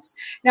comments.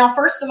 Now,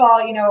 first of all,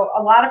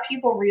 a lot of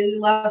people really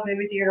love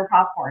movie theater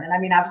popcorn. And I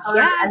mean, I've heard,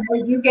 I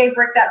know you gave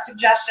Rick that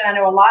suggestion. I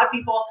know a lot of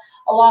people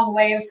along the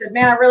way have said,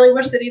 man, I really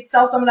wish that he'd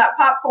sell some of that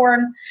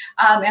popcorn.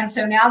 And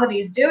so now that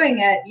he's doing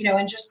it,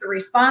 and just the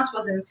response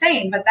was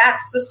insane. But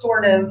that's the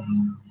sort of,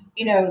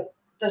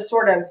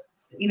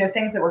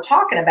 things that we're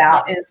talking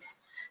about is,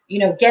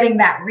 getting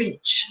that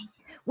reach.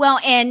 Well,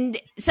 and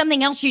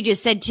something else you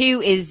just said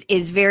too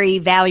is very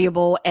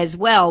valuable as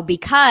well,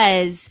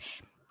 because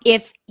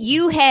if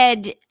you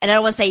had, and I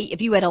don't want to say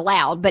if you had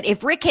allowed, but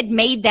if Rick had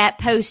made that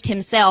post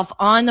himself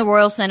on the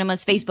Royal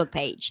Cinemas Facebook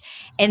page,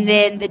 and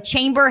then the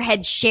chamber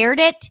had shared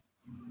it,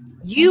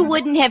 you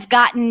wouldn't have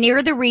gotten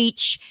near the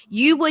reach.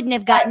 You wouldn't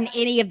have gotten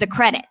any of the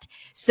credit.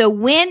 So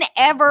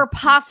whenever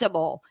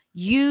possible,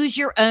 use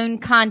your own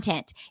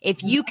content.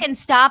 If you can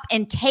stop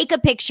and take a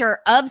picture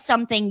of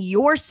something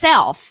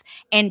yourself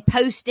and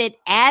post it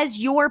as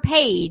your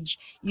page,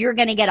 you're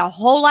going to get a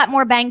whole lot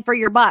more bang for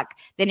your buck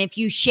than if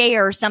you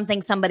share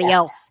something somebody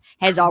else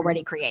has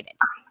already created.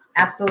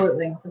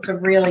 Absolutely. That's a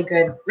really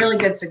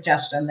good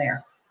suggestion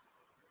there.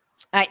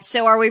 All right.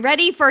 So are we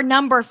ready for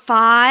number 5?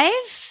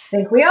 I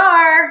think we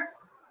are.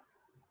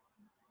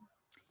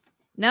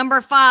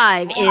 Number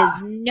 5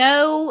 is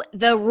know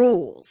the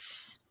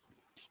rules.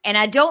 And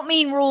I don't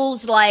mean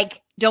rules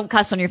like don't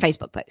cuss on your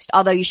Facebook post,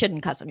 although you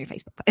shouldn't cuss on your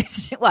Facebook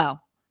post.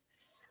 Well,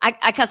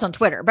 I cuss on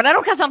Twitter, but I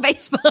don't cuss on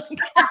Facebook.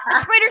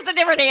 Twitter's a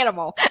different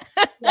animal.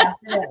 Yeah,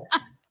 it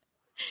is.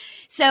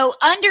 So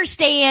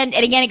understand,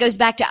 and again, it goes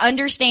back to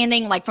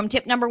understanding, like from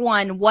tip number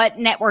 1, what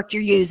network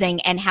you're using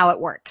and how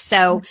it works.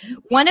 So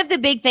one of the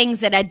big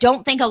things that I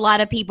don't think a lot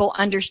of people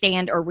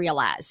understand or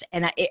realize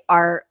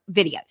are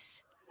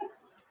videos.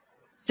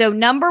 So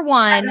number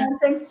 1. I don't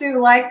think Sue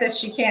liked that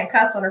she can't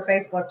cuss on her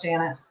Facebook,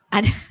 Janet.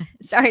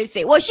 Sorry to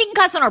say. Well, she can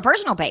cuss on her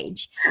personal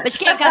page, but she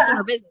can't cuss on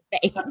her business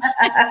page.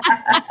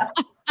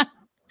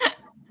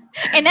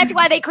 And that's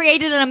why they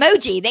created an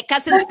emoji that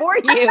cusses for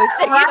you, so you don't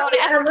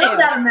have to. I love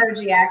that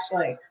emoji,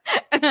 actually.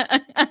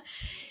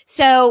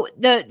 So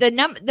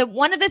the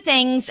one of the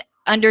things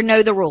under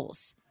Know the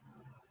Rules,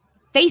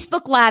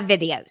 Facebook Live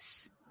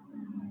videos.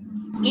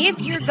 If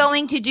you're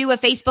going to do a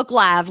Facebook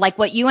Live like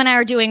what you and I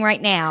are doing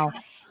right now,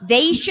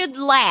 they should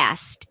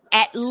last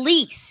at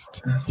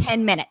least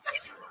 10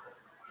 minutes.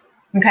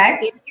 Okay.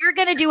 If you're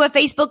going to do a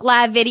Facebook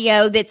Live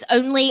video that's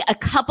only a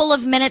couple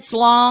of minutes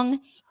long,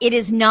 it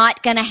is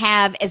not going to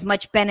have as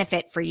much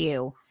benefit for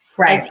you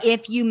as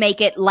if you make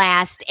it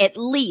last at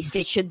least.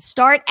 It should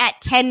start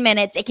at 10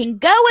 minutes. It can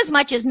go as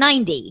much as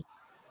 90.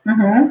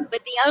 Mm-hmm.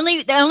 But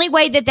the only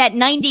way that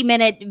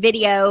 90-minute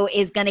video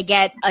is going to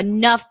get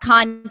enough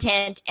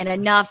content and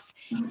enough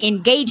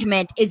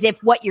engagement is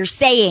if what you're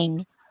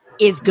saying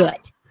is good.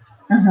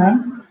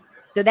 Mm-hmm.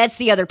 So that's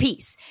the other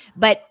piece.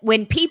 But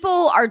when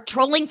people are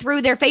trolling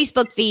through their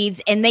Facebook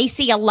feeds and they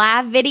see a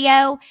live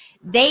video,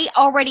 they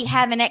already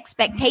have an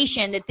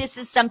expectation that this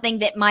is something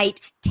that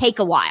might take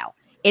a while.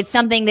 It's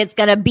something that's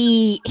going to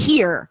be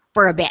here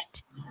for a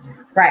bit.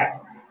 Right.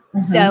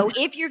 Mm-hmm. So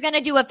if you're going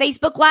to do a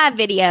Facebook Live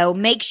video,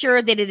 make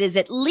sure that it is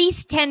at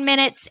least 10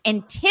 minutes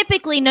and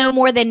typically no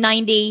more than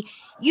 90.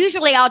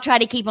 Usually I'll try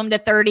to keep them to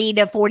 30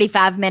 to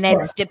 45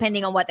 minutes,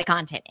 depending on what the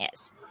content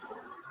is.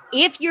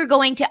 If you're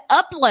going to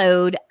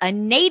upload a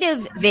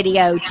native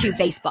video to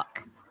Facebook,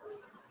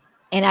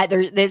 and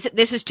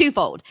this is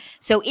twofold.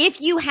 So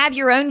if you have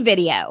your own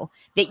video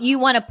that you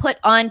want to put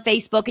on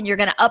Facebook and you're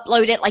going to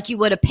upload it like you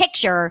would a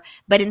picture,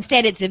 but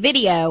instead it's a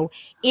video,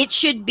 it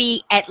should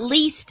be at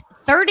least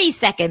 30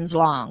 seconds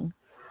long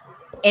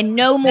and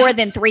no more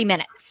than 3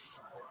 minutes.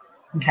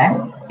 Okay.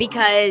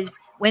 Because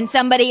when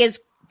somebody is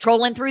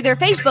trolling through their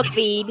Facebook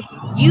feed,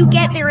 you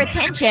get their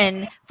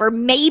attention for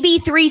maybe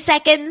 3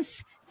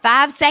 seconds,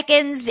 5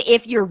 seconds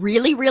if you're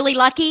really, really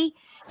lucky.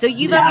 So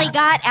you've only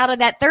got out of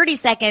that 30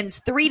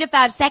 seconds, 3 to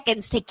 5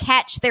 seconds to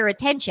catch their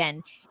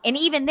attention. And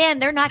even then,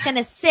 they're not going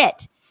to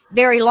sit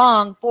very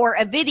long for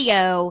a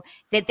video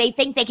that they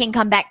think they can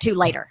come back to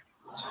later.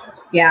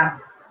 Yeah.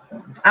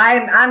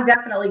 I'm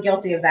definitely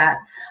guilty of that.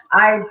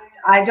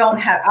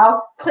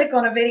 I'll click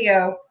on a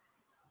video,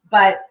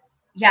 but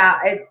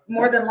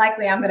more than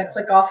likely I'm going to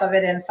click off of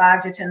it in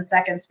 5 to 10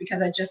 seconds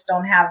because I just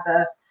don't have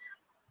the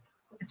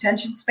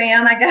attention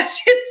span, I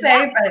guess you'd say.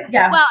 Yeah. But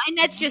yeah. Well, and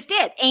that's just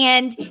it.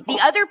 And the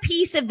other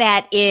piece of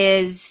that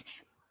is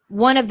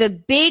one of the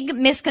big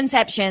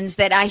misconceptions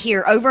that I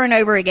hear over and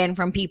over again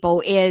from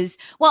people is,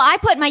 well, I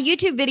put my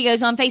YouTube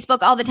videos on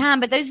Facebook all the time,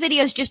 but those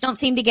videos just don't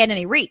seem to get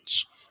any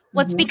reach.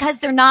 Well, it's because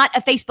they're not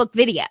a Facebook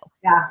video.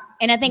 Yeah.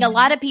 And I think a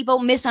lot of people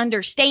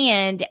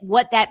misunderstand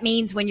what that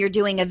means when you're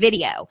doing a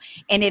video.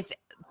 And if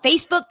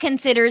Facebook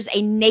considers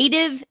a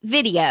native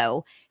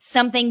video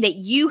something that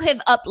you have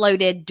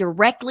uploaded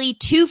directly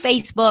to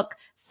Facebook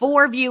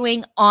for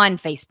viewing on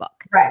Facebook.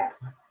 Right.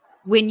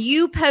 When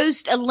you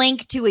post a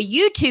link to a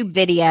YouTube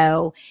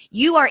video,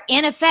 you are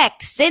in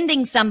effect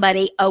sending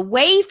somebody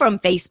away from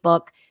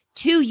Facebook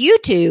to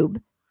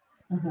YouTube.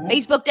 Mm-hmm.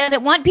 Facebook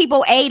doesn't want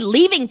people, A,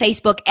 leaving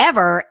Facebook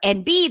ever,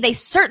 and B, they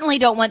certainly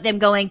don't want them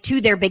going to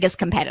their biggest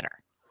competitor.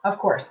 Of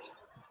course.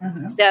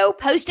 Mm-hmm. So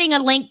posting a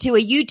link to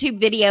a YouTube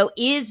video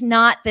is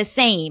not the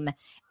same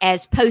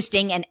as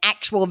posting an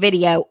actual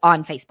video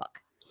on Facebook.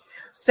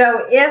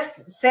 So if,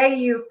 say,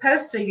 you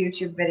post a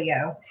YouTube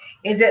video,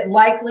 is it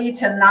likely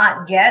to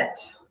not get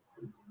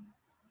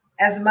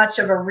as much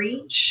of a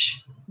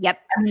reach? Yep.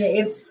 I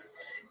mean,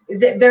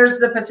 there's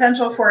the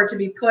potential for it to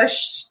be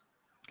pushed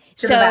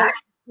to the back.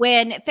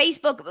 When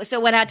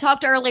I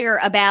talked earlier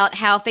about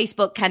how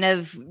Facebook kind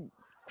of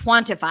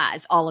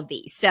quantifies all of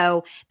these.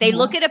 So they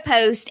look at a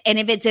post, and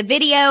if it's a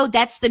video,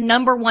 that's the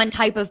number one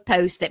type of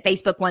post that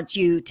Facebook wants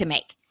you to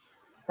make.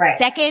 Right.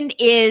 Second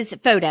is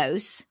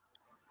photos.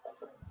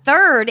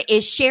 Third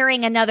is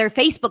sharing another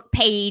Facebook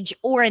page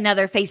or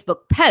another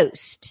Facebook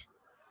post.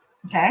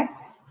 Okay.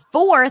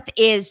 Fourth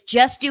is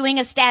just doing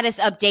a status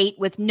update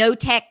with no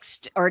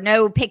text or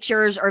no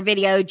pictures or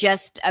video,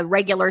 just a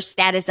regular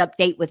status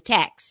update with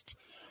text.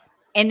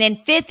 And then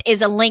fifth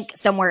is a link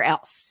somewhere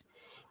else.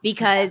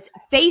 Because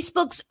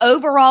Facebook's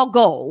overall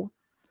goal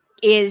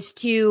is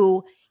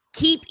to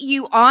keep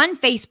you on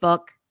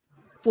Facebook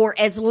for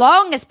as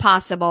long as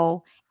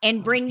possible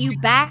and bring you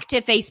back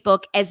to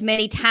Facebook as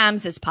many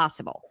times as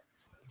possible.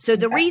 So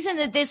the reason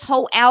that this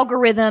whole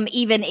algorithm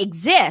even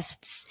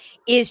exists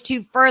is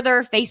to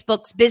further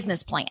Facebook's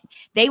business plan.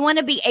 They want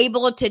to be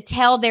able to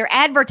tell their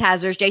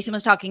advertisers, Jason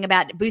was talking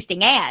about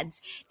boosting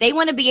ads. They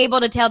want to be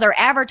able to tell their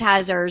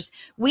advertisers,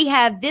 we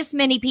have this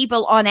many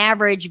people on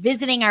average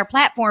visiting our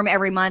platform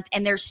every month,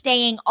 and they're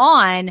staying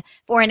on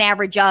for an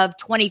average of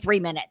 23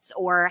 minutes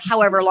or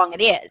however long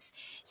it is.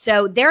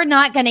 So they're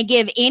not going to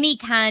give any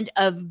kind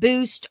of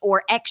boost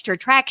or extra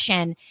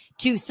traction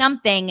to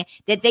something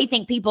that they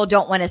think people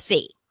don't want to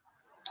see.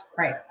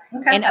 Right.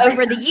 Okay. And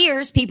over the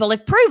years, people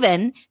have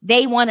proven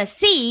they want to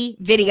see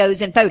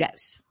videos and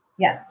photos.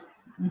 Yes.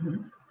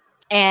 Mm-hmm.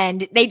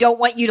 And they don't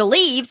want you to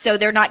leave, so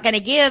they're not going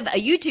to give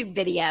a YouTube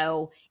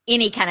video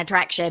any kind of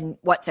traction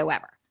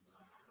whatsoever.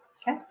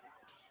 Okay.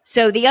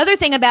 So the other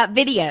thing about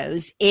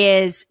videos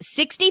is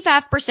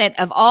 65%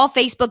 of all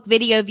Facebook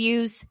video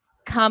views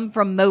come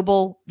from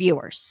mobile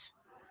viewers.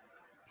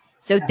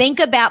 So think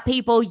about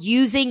people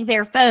using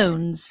their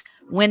phones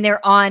when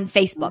they're on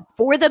Facebook.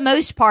 For the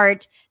most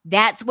part,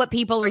 that's what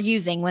people are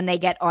using when they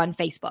get on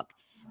Facebook.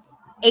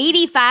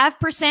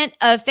 85%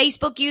 of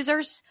Facebook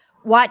users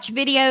watch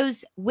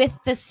videos with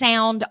the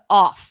sound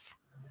off.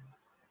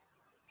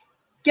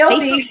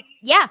 Guilty.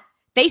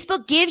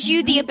 Facebook gives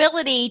you the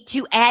ability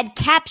to add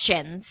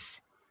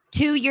captions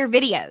to your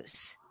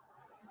videos.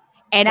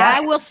 And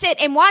I will sit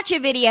and watch a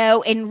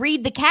video and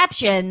read the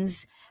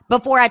captions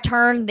before I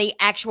turn the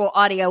actual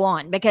audio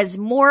on, because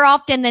more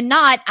often than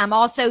not, I'm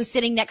also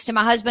sitting next to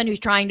my husband who's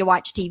trying to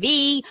watch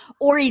TV,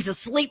 or he's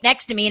asleep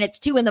next to me and it's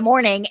 2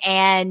 a.m.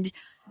 and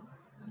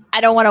I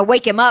don't want to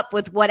wake him up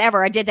with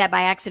whatever. I did that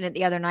by accident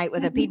the other night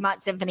with a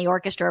Piedmont Symphony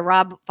Orchestra.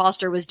 Rob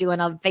Foster was doing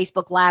a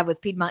Facebook Live with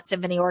Piedmont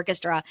Symphony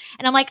Orchestra.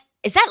 And I'm like,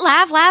 is that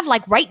live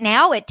like right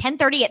now at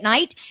 10:30 at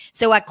night?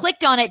 So I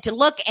clicked on it to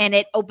look, and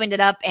it opened it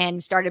up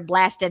and started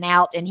blasting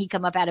out. And he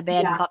come up out of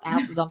bed and thought the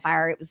house was on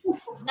fire. It's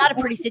not a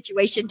pretty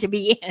situation to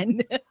be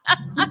in.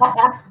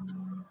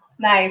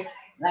 Nice.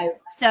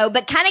 So,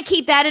 but kind of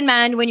keep that in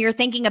mind when you're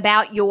thinking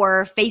about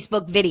your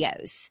Facebook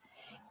videos.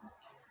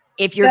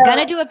 If you're going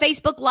to do a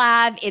Facebook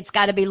Live, it's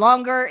got to be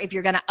longer. If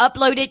you're going to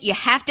upload it, you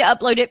have to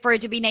upload it for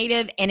it to be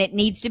native, and it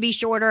needs to be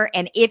shorter.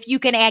 And if you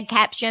can add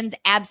captions,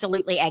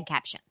 absolutely add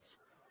captions.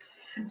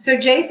 So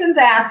Jason's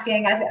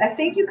asking, I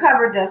think you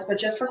covered this, but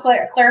just for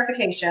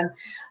clarification.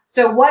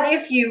 So what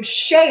if you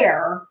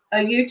share a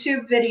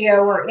YouTube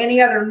video or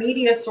any other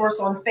media source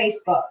on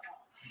Facebook?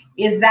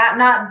 Is that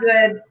not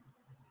good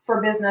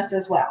for business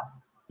as well?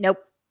 Nope.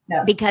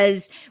 No.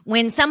 Because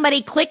when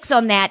somebody clicks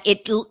on that,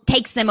 it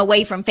takes them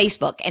away from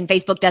Facebook, and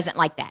Facebook doesn't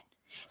like that.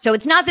 So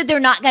it's not that they're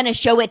not going to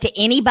show it to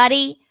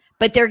anybody,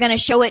 but they're going to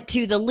show it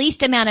to the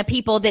least amount of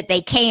people that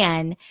they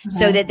can,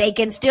 so that they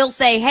can still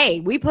say, hey,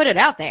 we put it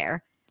out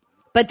there,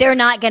 but they're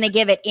not going to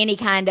give it any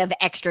kind of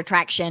extra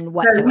traction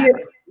whatsoever.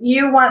 So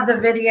you want the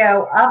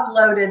video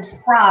uploaded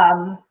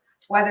from,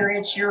 whether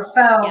it's your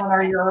phone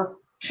or your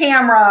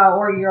camera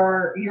or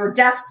your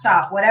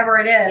desktop, whatever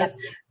it is.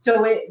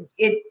 So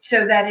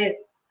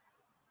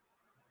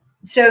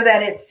so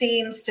that it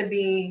seems to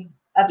be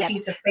a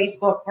piece of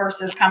Facebook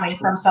versus coming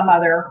from some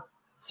other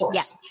source.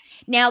 Yeah.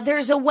 Now,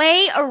 there's a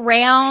way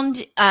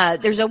around,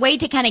 there's a way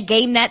to kind of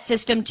game that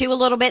system too a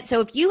little bit.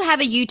 So if you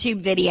have a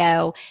YouTube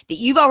video that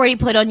you've already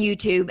put on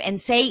YouTube and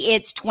say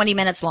it's 20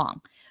 minutes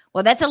long,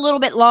 well, that's a little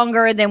bit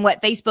longer than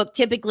what Facebook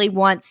typically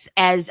wants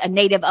as a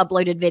native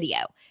uploaded video.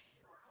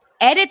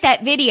 Edit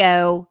that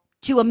video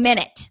to a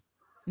minute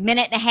and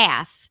a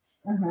half.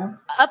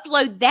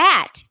 Upload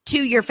that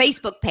to your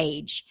Facebook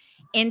page.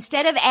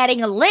 Instead of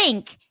adding a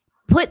link,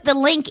 put the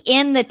link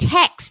in the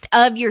text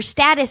of your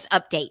status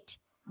update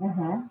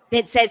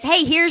that says,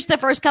 hey, here's the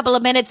first couple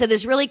of minutes of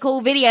this really cool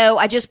video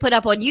I just put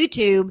up on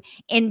YouTube.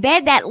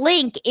 Embed that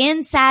link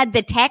inside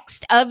the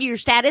text of your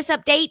status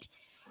update.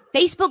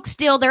 Facebook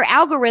still, their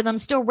algorithm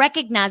still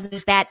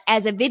recognizes that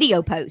as a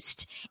video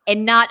post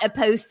and not a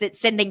post that's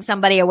sending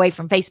somebody away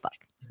from Facebook.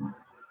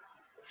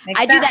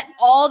 I do that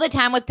all the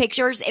time with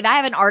pictures. If I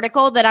have an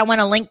article that I want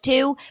to link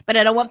to, but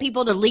I don't want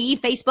people to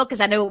leave Facebook because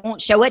I know it won't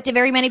show it to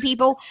very many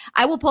people,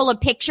 I will pull a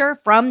picture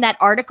from that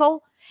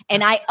article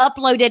and I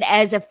upload it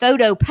as a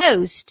photo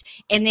post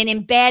and then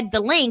embed the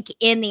link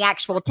in the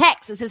actual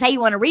text. It says, hey, you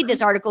want to read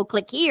this article,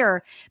 click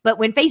here. But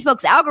when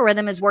Facebook's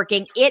algorithm is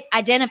working, it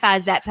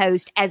identifies that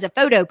post as a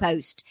photo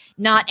post,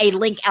 not a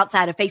link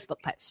outside a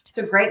Facebook post. It's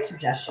a great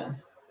suggestion.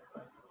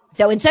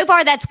 And so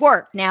far that's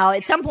worked. Now,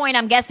 at some point,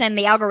 I'm guessing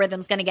the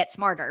algorithm's going to get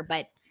smarter,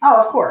 but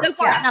of course, so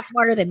far it's not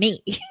smarter than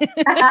me.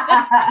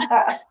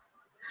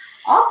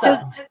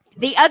 Awesome. So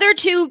the other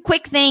two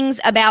quick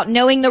things about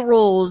knowing the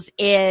rules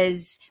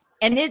is,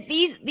 and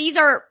these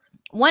are,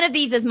 one of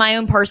these is my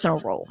own personal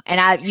rule,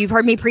 and you've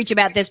heard me preach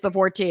about this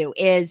before too,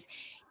 is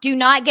do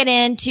not get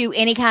into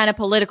any kind of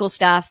political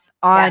stuff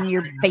on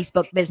your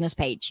Facebook business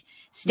page.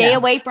 Stay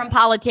away from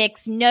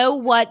politics. Know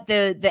what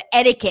the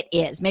etiquette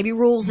is. Maybe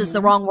rules is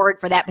the wrong word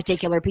for that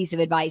particular piece of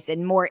advice,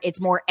 and it's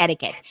more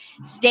etiquette.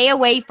 Stay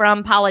away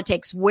from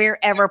politics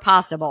wherever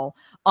possible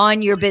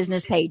on your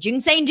business page. You can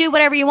say and do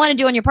whatever you want to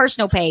do on your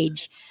personal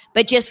page,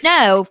 but just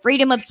know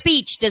freedom of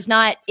speech is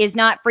not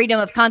freedom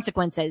of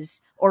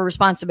consequences or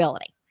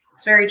responsibility.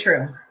 It's very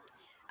true.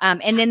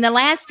 And then the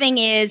last thing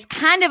is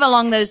kind of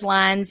along those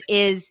lines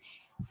is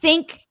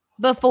think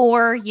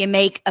before you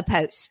make a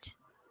post.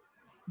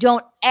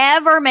 Don't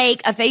ever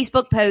make a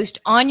Facebook post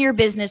on your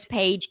business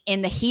page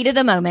in the heat of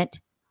the moment.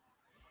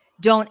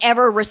 Don't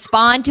ever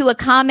respond to a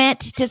comment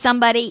to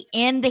somebody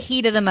in the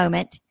heat of the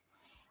moment.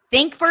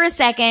 Think for a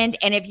second.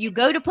 And if you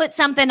go to put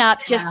something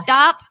up, just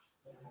stop,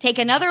 take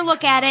another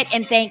look at it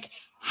and think,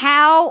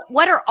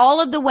 what are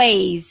all of the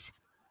ways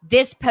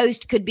this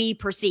post could be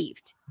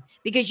perceived?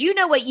 Because you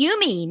know what you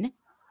mean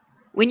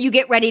when you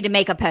get ready to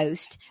make a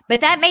post,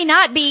 but that may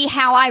not be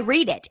how I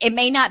read it. It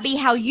may not be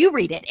how you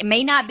read it. It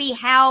may not be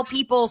how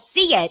people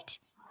see it.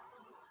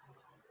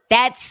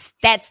 That's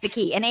the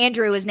key. And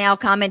Andrew is now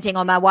commenting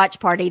on my watch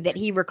party that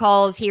he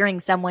recalls hearing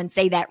someone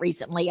say that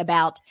recently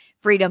about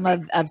freedom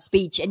of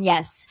speech. And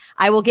yes,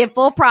 I will give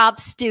full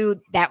props to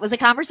that was a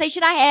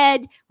conversation I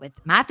had with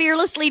my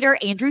fearless leader,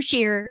 Andrew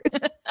Scheer.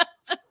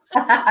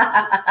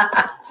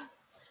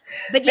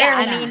 But yeah,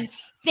 I mean,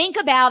 think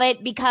about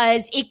it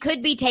because it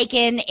could be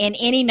taken in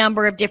any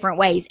number of different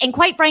ways. And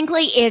quite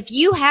frankly, if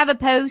you have a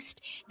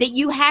post that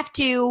you have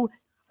to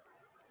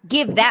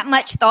give that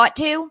much thought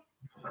to,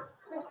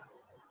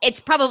 it's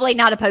probably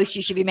not a post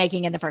you should be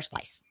making in the first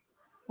place.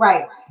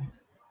 Right.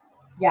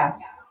 Yeah.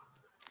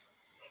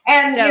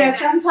 And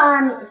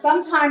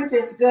sometimes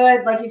it's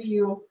good. Like if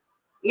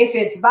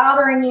it's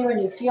bothering you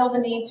and you feel the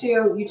need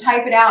to, you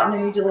type it out and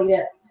then you delete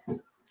it.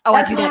 Oh,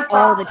 I do that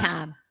all the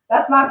time.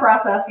 That's my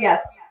process.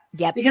 Yes.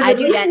 Yep. Because I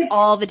do that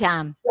all the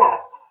time. Yes.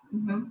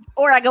 Mm-hmm.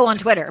 Or I go on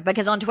Twitter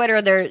because on Twitter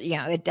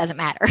it doesn't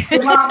matter.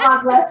 You're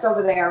not blessed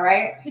over there,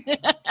 right?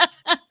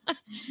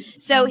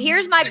 So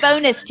here's my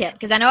bonus tip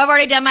because I know I've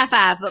already done my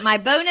 5, but my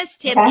bonus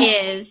tip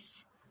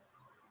is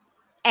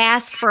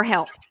ask for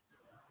help.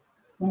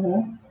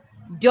 Mm-hmm.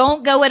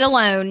 Don't go it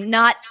alone.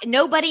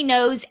 Nobody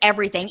knows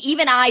everything.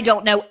 Even I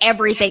don't know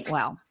everything.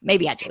 Well,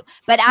 maybe I do,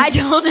 but I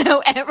don't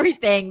know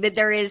everything that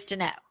there is to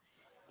know.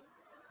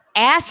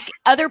 Ask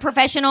other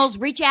professionals,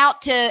 reach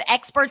out to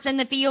experts in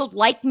the field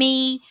like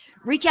me,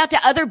 reach out to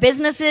other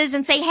businesses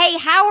and say, hey,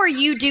 how are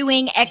you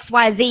doing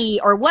XYZ?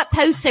 Or what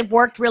posts have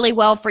worked really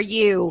well for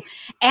you?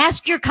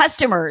 Ask your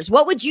customers,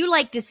 what would you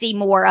like to see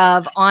more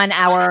of on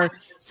our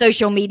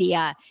social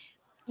media?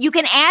 You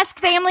can ask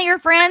family or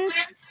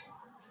friends,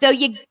 though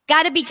you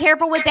got to be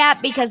careful with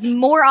that because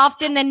more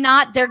often than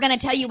not, they're going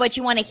to tell you what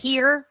you want to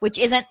hear, which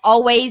isn't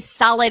always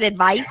solid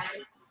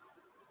advice.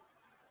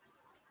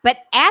 But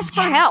ask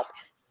for help.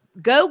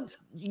 Go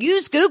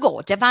use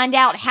Google to find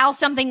out how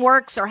something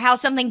works or how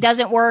something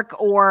doesn't work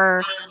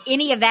or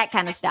any of that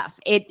kind of stuff.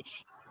 It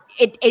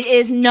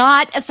is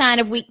not a sign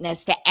of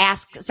weakness to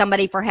ask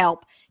somebody for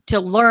help to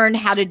learn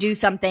how to do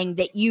something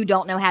that you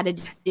don't know how to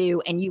do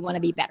and you want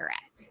to be better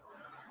at.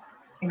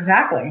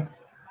 Exactly.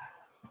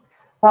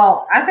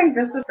 Well, I think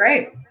this is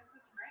great.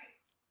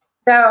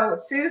 So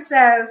Sue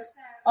says,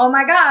 oh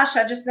my gosh,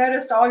 I just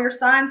noticed all your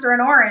signs are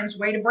in orange.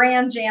 Way to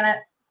brand, Janet.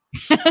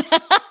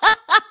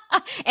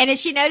 And is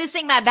she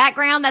noticing my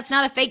background? That's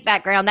not a fake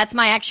background. That's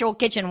my actual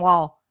kitchen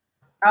wall.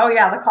 Oh,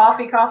 yeah. The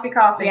coffee.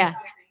 Yeah.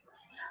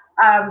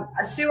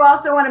 Sue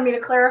also wanted me to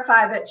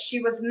clarify that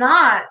she was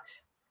not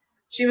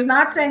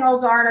saying oh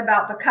darn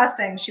about the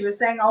cussing. She was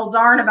saying oh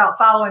darn about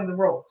following the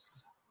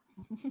rules.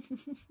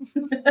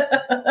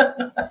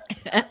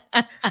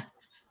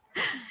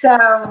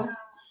 So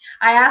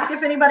I asked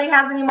if anybody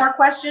has any more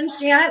questions,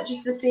 Janet,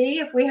 just to see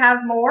if we have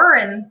more.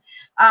 And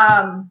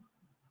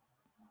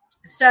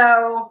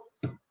so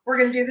we're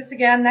going to do this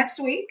again next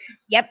week.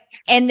 Yep.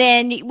 And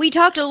then we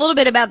talked a little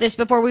bit about this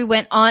before we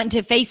went on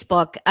to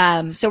Facebook.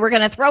 So we're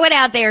going to throw it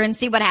out there and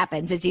see what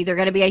happens. It's either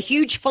going to be a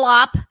huge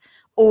flop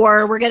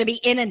or we're going to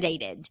be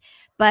inundated.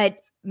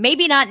 But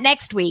maybe not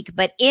next week,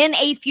 but in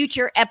a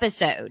future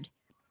episode,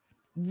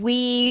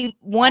 we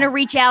want to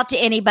reach out to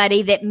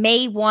anybody that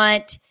may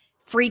want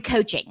free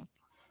coaching.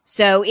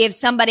 So if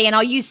somebody, and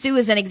I'll use Sue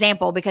as an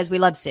example because we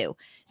love Sue.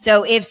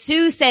 So if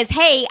Sue says,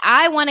 hey,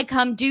 I want to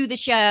come do the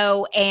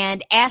show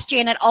and ask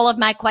Janet all of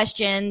my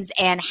questions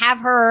and have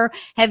her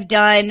have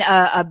done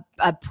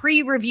a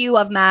pre-review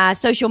of my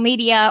social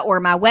media or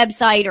my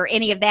website or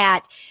any of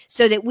that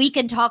so that we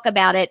can talk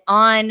about it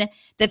on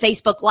the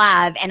Facebook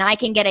Live and I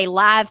can get a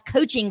live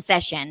coaching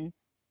session,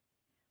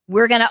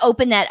 we're going to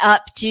open that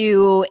up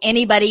to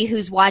anybody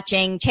who's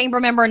watching, chamber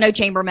member, no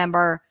chamber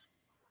member,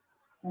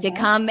 to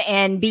come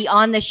and be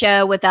on the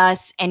show with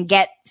us and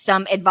get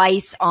some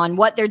advice on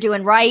what they're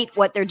doing right,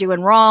 what they're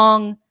doing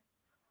wrong,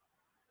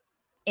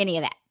 any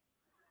of that.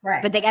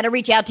 Right. But they got to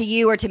reach out to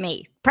you or to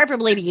me,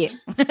 preferably to you.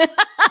 And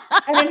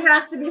it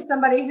has to be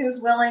somebody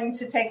who's willing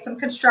to take some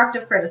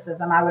constructive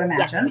criticism, I would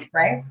imagine, yes.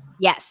 Right?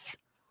 Yes.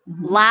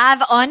 Mm-hmm.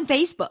 Live on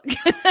Facebook.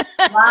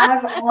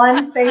 Live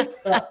on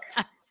Facebook.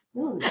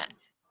 Ooh.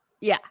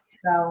 Yeah.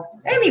 So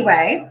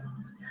anyway,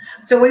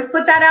 so we've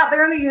put that out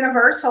there in the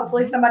universe.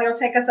 Hopefully somebody will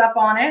take us up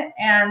on it.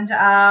 And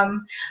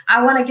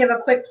I want to give a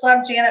quick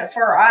plug, Janet,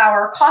 for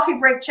our coffee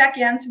break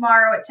check-in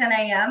tomorrow at 10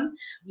 a.m.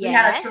 Yes. We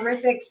had a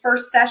terrific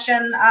first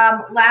session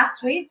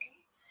last week.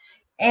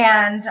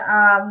 And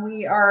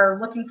we are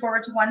looking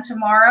forward to one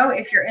tomorrow.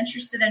 If you're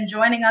interested in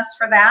joining us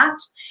for that,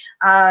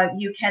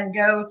 you can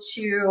go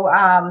to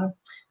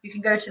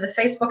the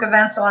Facebook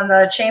events on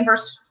the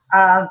Chambers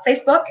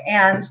Facebook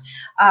and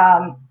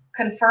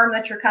confirm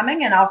that you're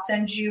coming, and I'll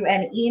send you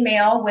an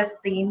email with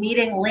the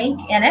meeting link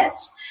in it.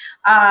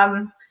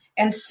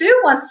 And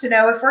Sue wants to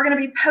know if we're going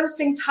to be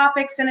posting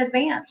topics in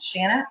advance,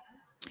 Janet.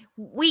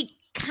 We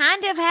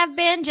kind of have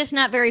been, just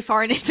not very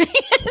far in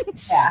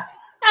advance. Yeah.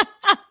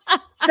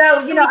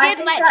 So, we did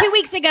 2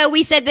 weeks ago,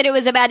 we said that it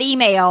was about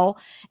email,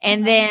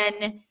 and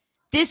then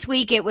this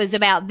week it was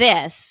about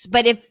this.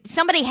 But if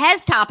somebody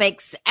has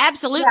topics,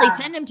 absolutely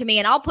send them to me,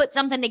 and I'll put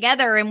something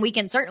together, and we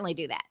can certainly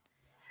do that.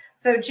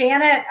 So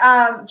Janet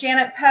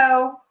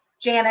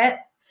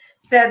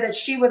said that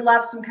she would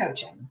love some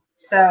coaching.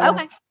 So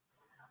okay.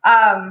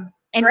 And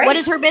great. What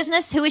is her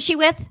business? Who is she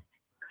with?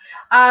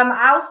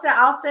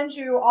 I'll send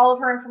you all of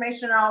her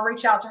information, and I'll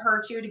reach out to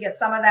her too to get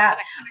some of that.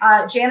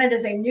 Janet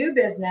is a new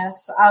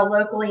business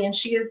locally, and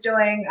she is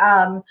doing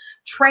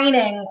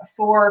training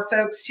for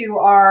folks who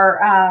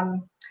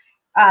are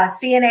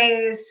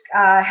CNAs,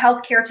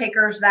 health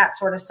caretakers, that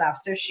sort of stuff.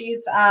 So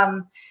she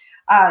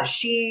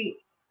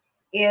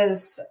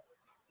is.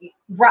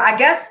 I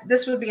guess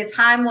this would be a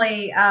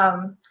timely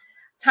time.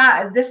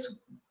 This,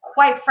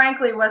 quite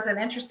frankly, was an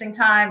interesting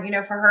time,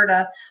 for her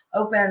to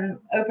open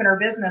her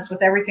business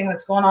with everything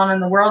that's going on in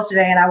the world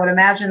today. And I would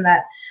imagine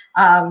that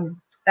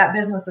that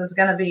business is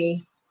going to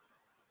be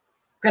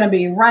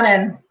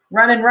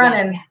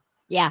running.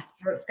 Yeah.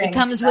 It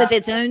comes with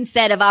its own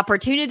set of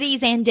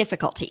opportunities and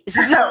difficulties.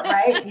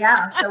 Right.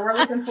 Yeah. So we're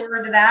looking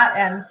forward to that.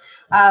 And,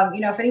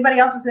 if anybody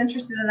else is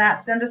interested in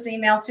that, send us an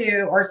email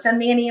too, or send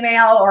me an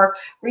email, or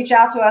reach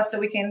out to us so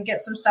we can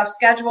get some stuff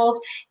scheduled.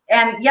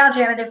 And yeah,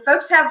 Janet, if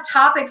folks have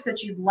topics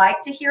that you'd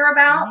like to hear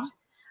about,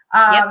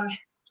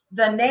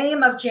 the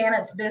name of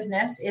Janet's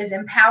business is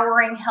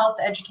Empowering Health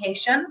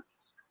Education.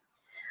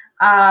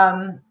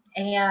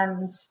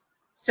 And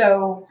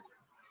so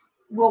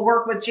we'll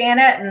work with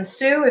Janet and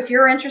Sue. If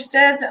you're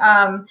interested,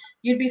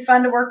 you'd be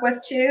fun to work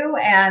with too.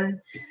 And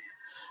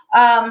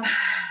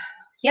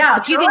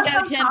but you can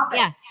go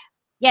to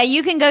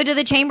you can go to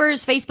the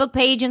Chambers Facebook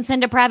page and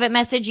send a private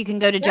message. You can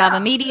go to Java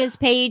Media's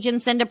page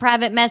and send a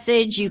private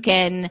message. You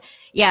can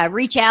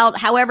reach out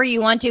however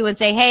you want to and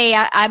say, hey,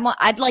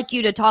 I'd like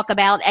you to talk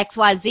about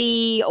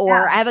XYZ,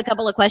 or I have a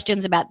couple of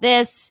questions about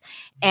this.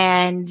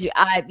 And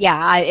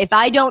if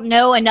I don't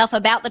know enough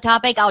about the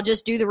topic, I'll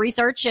just do the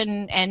research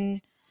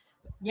and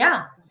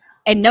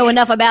know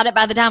enough about it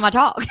by the time I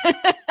talk.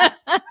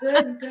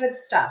 Good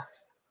stuff.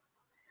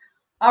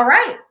 All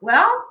right.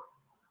 Well,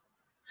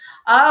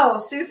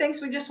 Sue thinks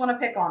we just want to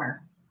pick on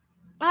her.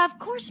 Of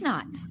course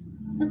not.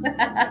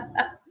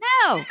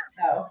 No.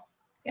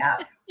 Yeah.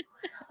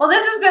 Well,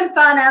 this has been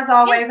fun as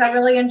always. I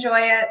really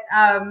enjoy it.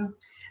 I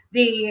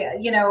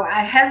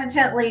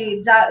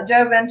hesitantly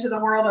dove into the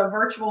world of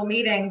virtual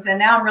meetings, and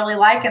now I'm really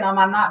liking them.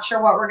 I'm not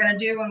sure what we're going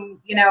to do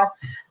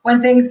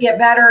when things get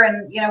better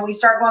and, we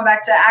start going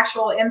back to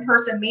actual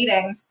in-person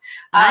meetings.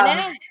 I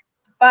know.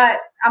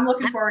 But I'm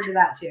looking forward to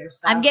that too.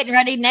 So. I'm getting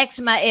ready at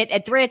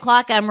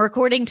 3:00. I'm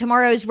recording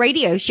tomorrow's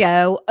radio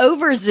show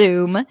over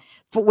Zoom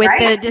with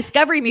the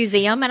Discovery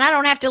Museum, and I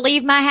don't have to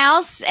leave my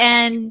house,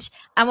 and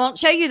I won't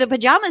show you the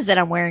pajamas that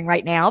I'm wearing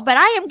right now, but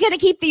I am going to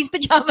keep these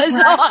pajamas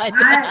on.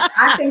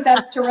 I think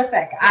that's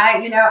terrific.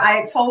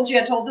 I told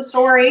the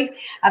story.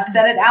 I've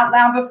said it out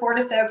loud before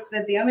to folks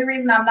that the only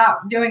reason I'm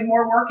not doing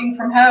more working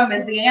from home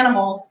is the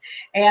animals.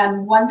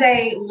 And one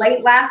day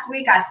late last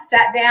week, I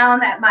sat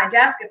down at my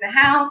desk at the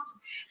house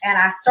and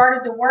I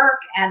started to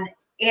work, and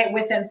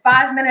within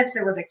 5 minutes,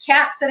 there was a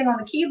cat sitting on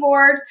the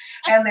keyboard,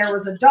 and there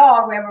was a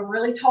dog. We have a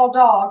really tall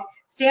dog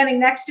standing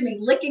next to me,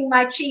 licking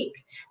my cheek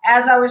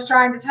as I was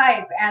trying to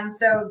type. And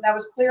so that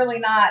was clearly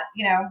not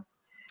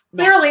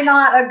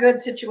a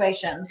good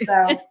situation.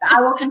 So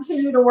I will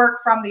continue to work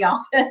from the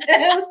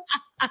office.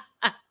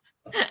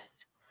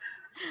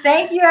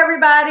 Thank you,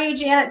 everybody.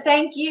 Janet,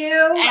 thank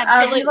you.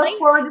 Absolutely. We look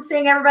forward to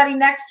seeing everybody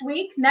next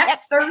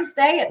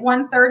Thursday at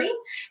 1:30,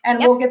 and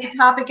we'll get the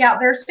topic out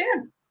there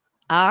soon.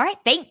 All right.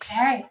 Thanks.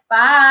 Okay.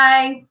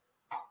 Bye.